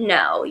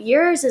 no,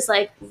 yours is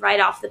like right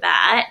off the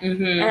bat.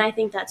 Mhm. And I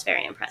think that's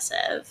very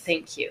impressive.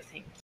 Thank you.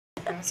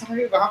 I'm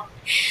sorry about.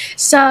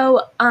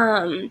 So,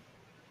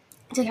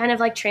 to kind of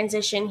like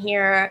transition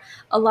here,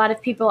 a lot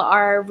of people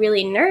are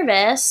really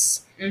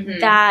nervous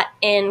that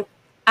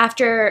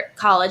after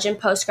college and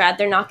post-grad,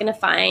 they're not going to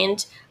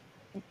find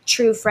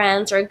true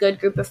friends or a good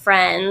group of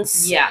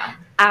friends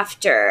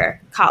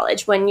after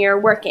college when you're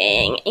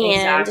working,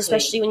 and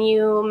especially when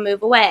you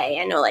move away.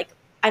 I know, like,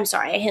 I'm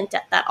sorry, I hint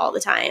at that all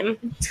the time.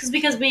 It's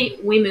because we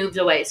moved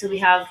away, so we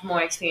have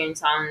more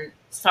experience on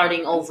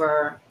starting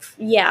over.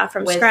 Yeah,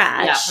 from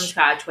scratch. Yeah, from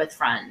scratch with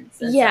friends.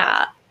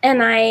 Yeah,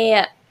 and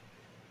I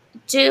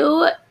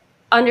do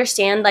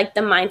understand like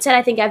the mindset.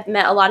 I think I've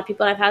met a lot of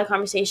people and I've had a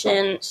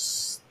conversation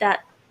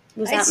that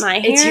was that my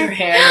hair? It's your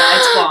hair. Yeah,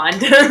 it's blonde.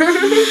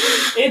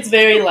 It's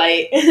very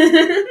light.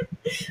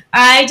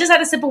 I just had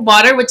a sip of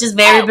water, which is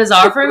very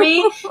bizarre for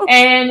me,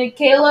 and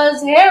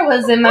Kayla's hair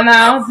was in my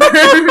mouth.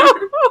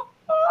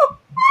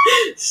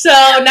 So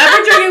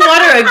never drinking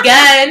water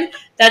again.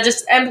 That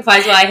just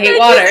amplifies why I hate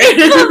water.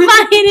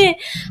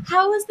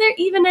 How was there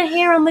even a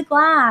hair on the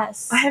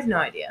glass? I have no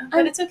idea,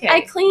 but it's okay.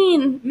 I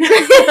clean.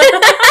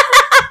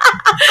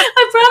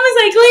 I promise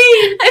I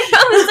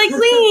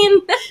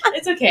clean.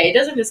 It's okay. It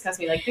doesn't disgust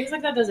me. Like, things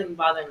like that doesn't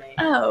bother me.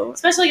 Oh.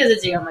 Especially because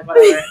it's you. I'm like,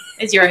 whatever.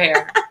 It's your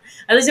hair.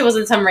 At least it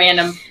wasn't some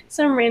random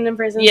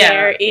person's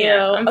hair. Ew.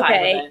 Yeah, I'm fine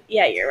okay. with it.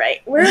 Yeah, you're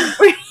right.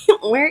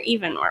 Where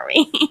even were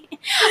we?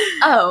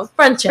 Oh,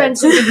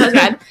 friendships.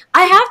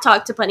 I have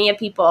talked to plenty of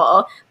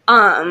people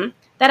that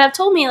have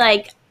told me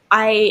like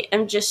I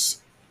am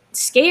just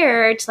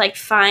scared to like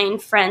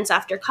find friends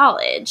after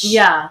college.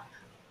 Yeah.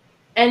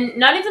 And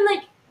not even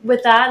like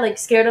with that, like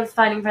scared of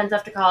finding friends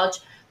after college,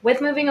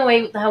 with moving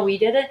away how we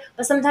did it,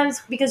 but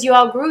sometimes because you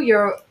outgrew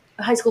your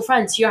high school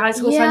friends. Your high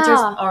school friends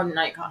or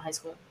not high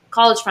school,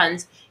 college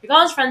friends. Your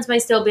college friends may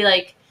still be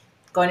like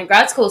going to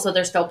grad school, so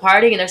they're still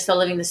partying and they're still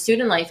living the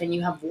student life, and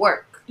you have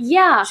work.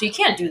 Yeah. So you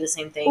can't do the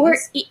same things. Or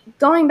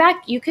going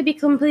back, you could be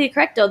completely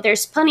correct, though.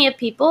 There's plenty of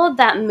people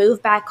that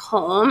move back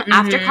home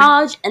after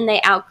college and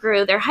they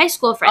outgrew their high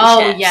school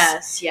friendships.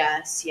 Oh,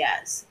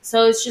 yes.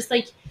 So it's just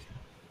like,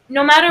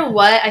 no matter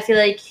what, I feel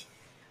like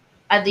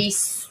at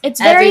least it's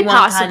very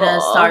possible. Kind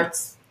of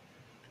starts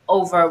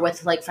over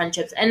with like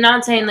friendships. And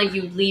not saying like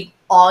you leave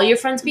all your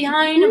friends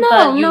behind,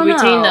 but you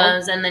retain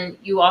those, and then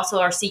you also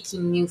are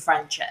seeking new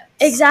friendships.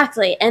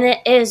 Exactly, and it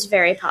is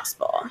very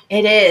possible.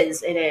 It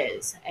is.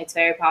 It's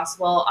very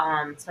possible,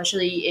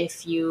 especially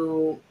if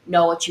you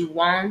know what you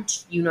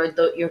want, you know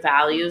your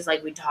values,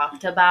 like we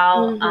talked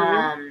about,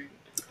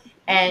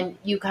 and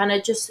you kind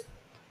of just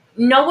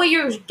know what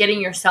you're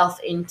getting yourself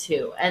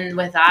into. And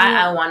with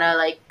that, I want to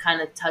like kind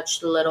of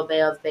touch a little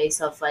bit of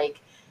base of like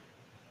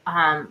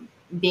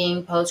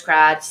being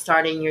post-grad,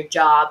 starting your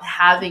job,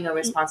 having a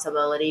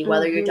responsibility,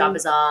 whether your job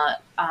is a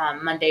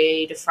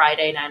Monday to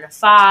Friday 9 to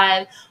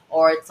 5,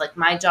 or it's like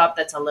my job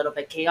that's a little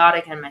bit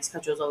chaotic and my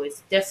schedule is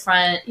always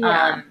different.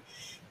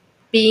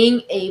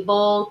 Being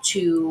able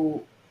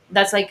to,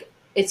 that's like,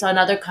 it's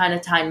another kind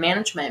of time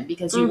management,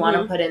 because you want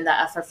to put in the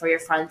effort for your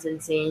friends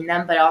and seeing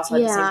them, but also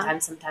at the same time,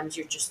 sometimes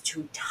you're just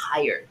too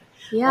tired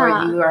or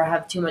you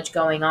have too much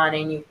going on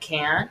and you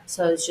can't.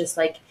 So it's just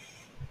like,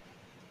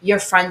 your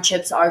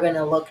friendships are going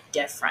to look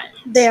different.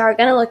 They are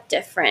going to look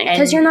different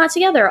because you're not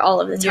together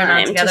all of the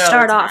time to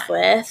start off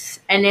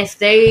with. And if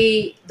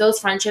those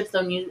friendships,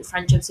 those new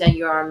friendships that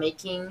you are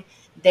making,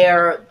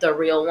 they're the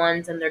real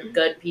ones and they're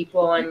good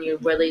people and you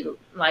really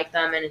like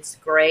them and it's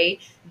great,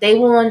 they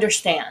will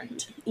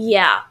understand.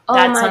 Yeah. Oh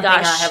That's my something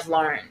gosh. I have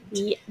learned.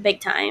 Yeah, big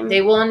time.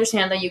 They will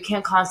understand that you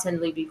can't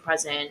constantly be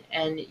present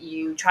and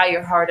you try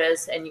your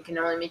hardest and you can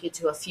only make it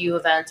to a few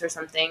events or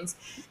some things,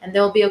 and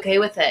they'll be okay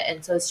with it.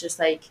 And so it's just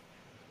like,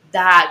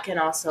 that can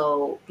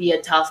also be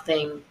a tough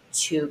thing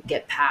to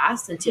get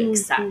past and to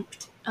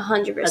accept.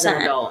 100%. As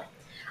an adult.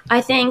 I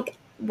think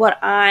what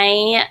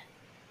I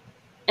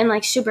am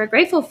like super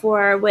grateful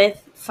for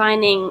with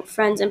finding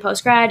friends in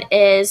post-grad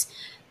is,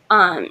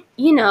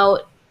 you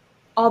know,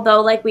 although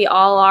like we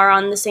all are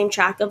on the same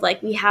track of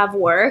like we have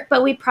work,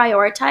 but we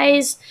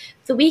prioritize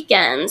the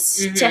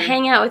weekends to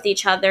hang out with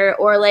each other,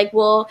 or like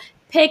we'll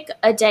pick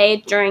a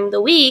day during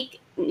the week,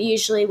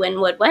 usually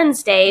Winwood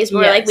Wednesdays,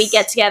 where like we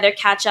get together,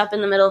 catch up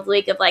in the middle of the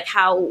week of like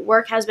how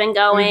work has been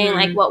going,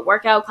 like what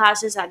workout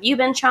classes have you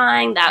been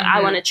trying that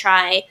I want to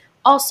try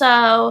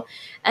also.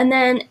 And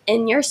then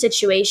in your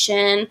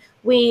situation,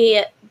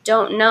 we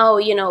don't know,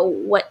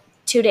 what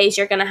 2 days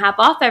you're going to have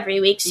off every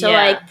week. So,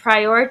 like,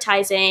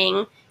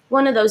 prioritizing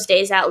one of those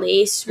days at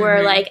least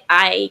where, like,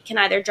 I can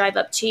either drive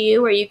up to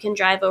you or you can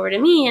drive over to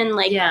me and,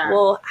 like,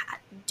 we'll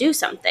do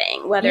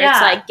something. Whether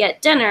it's, like,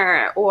 get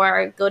dinner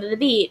or go to the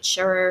beach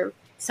or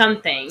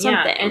something.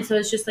 Yeah. And so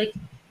it's just, like,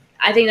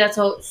 I think that's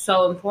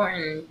so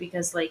important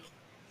because, like,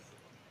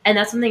 and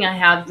that's something I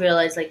have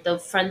realized, like, the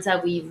friends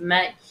that we've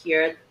met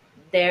here,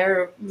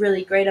 they're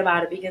really great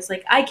about it because,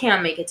 like, I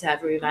can't make it to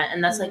every event.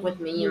 And that's, like, with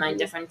me and my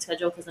different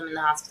schedule because I'm in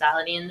the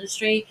hospitality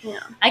industry. Yeah.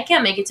 I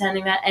can't make it to an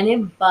event, and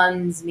it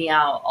bums me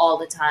out all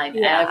the time.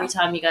 Yeah. Every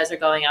time you guys are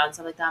going out and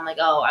stuff like that, I'm like,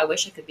 oh, I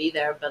wish I could be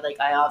there, but, like,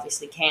 I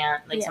obviously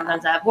can't. Like,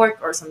 sometimes I have work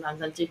or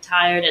sometimes I'm too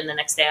tired, and the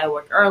next day I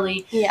work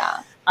early.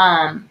 Yeah.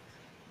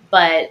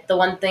 But the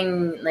one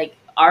thing, like,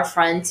 our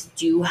friends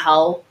do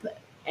help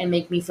and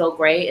make me feel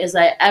great is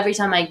that every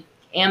time I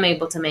am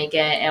able to make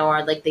it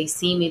or, like, they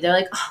see me, they're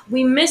like, oh,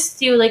 we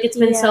missed you, like, it's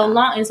been so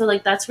long. And so,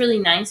 like, that's really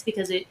nice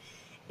because it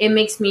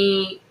makes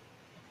me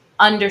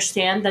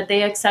understand that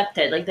they accept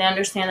it. Like, they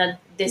understand that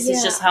this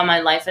is just how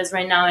my life is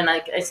right now, and,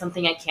 like, it's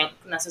something I can't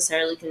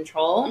necessarily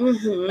control.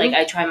 Like,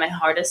 I try my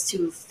hardest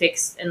to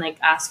fix and, like,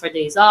 ask for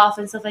days off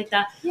and stuff like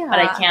that, but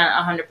I can't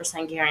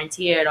 100%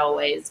 guarantee it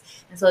always.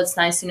 And so it's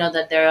nice to know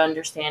that they're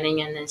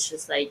understanding, and it's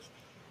just like,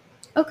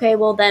 okay,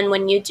 well, then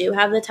when you do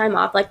have the time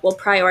off, like, we'll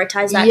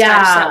prioritize that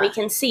time so that we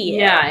can see you.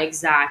 Yeah,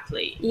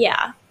 exactly.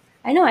 Yeah.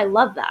 I know, I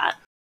love that.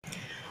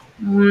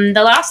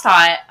 The last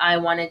thought I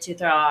wanted to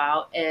throw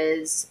out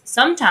is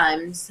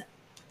sometimes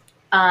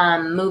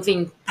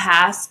moving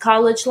past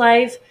college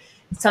life,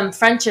 some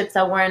friendships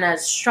that weren't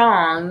as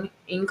strong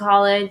in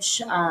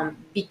college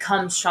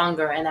become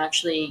stronger and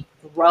actually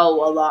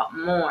grow a lot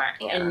more.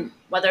 Yeah. And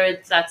whether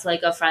that's,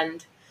 like, a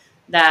friend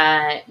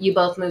that you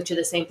both moved to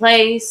the same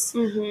place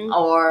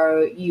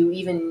or you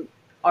even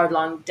are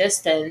long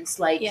distance,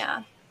 like,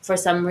 for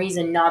some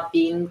reason not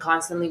being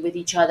constantly with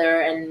each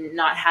other and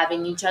not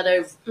having each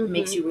other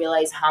makes you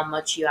realize how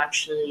much you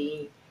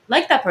actually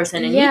like that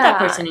person and need that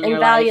person in your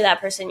life. And value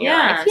that person in your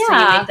life. Yeah, so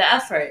you make the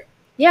effort.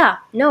 Yeah,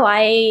 no,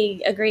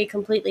 I agree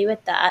completely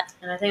with that.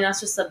 And I think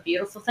that's just a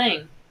beautiful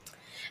thing.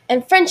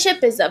 And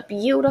friendship is a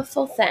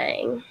beautiful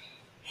thing.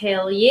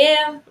 Hell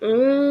yeah.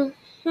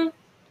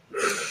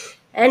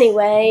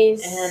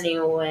 Anyways.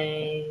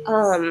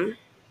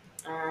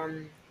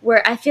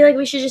 Where I feel like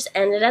we should just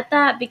end it at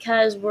that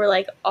because we're,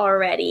 like,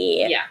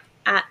 already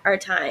at our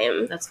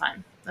time. That's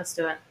fine. Let's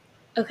do it.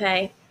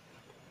 Okay.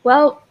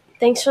 Well,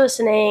 thanks for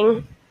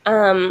listening.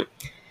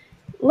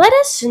 Let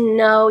us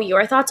know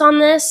your thoughts on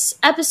this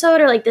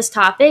episode or, like, this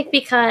topic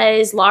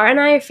because Laura and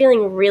I are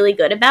feeling really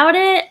good about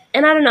it.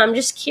 And I don't know, I'm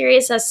just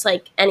curious as to,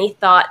 like, any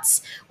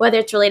thoughts, whether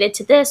it's related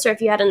to this or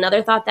if you had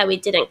another thought that we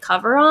didn't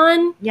cover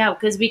on. Yeah,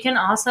 because we can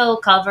also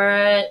cover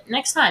it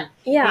next time.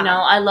 Yeah. You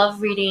know, I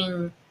love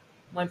reading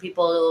when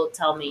people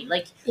tell me.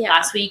 Like,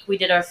 last week we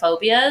did our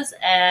phobias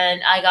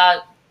and I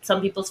got some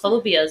people's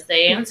phobias.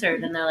 They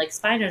answered and they're like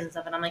spiders and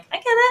stuff. And I'm like, I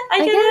get it. I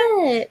get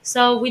it.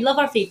 So we love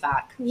our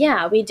feedback.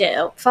 Yeah, we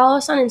do. Follow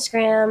us on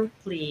Instagram.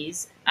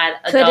 Please.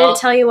 Couldn't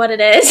tell you what it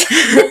is.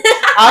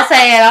 I'll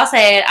say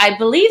it. I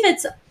believe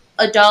it's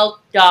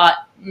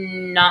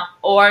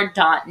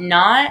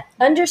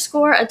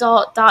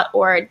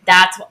adult.not_adult.org.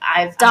 That's what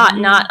I've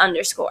not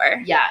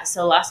underscore. Yeah,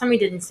 so last time we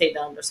didn't say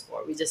the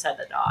underscore. We just said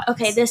the dot.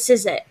 Okay, this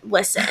is it.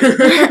 Listen.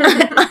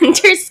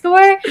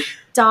 underscore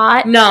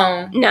dot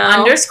no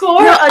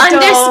underscore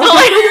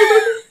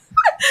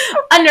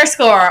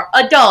underscore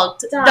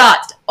adult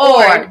dot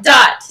or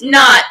dot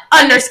not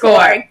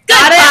underscore.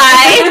 Got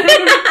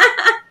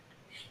it.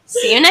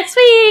 See you next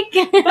week.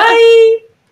 Bye.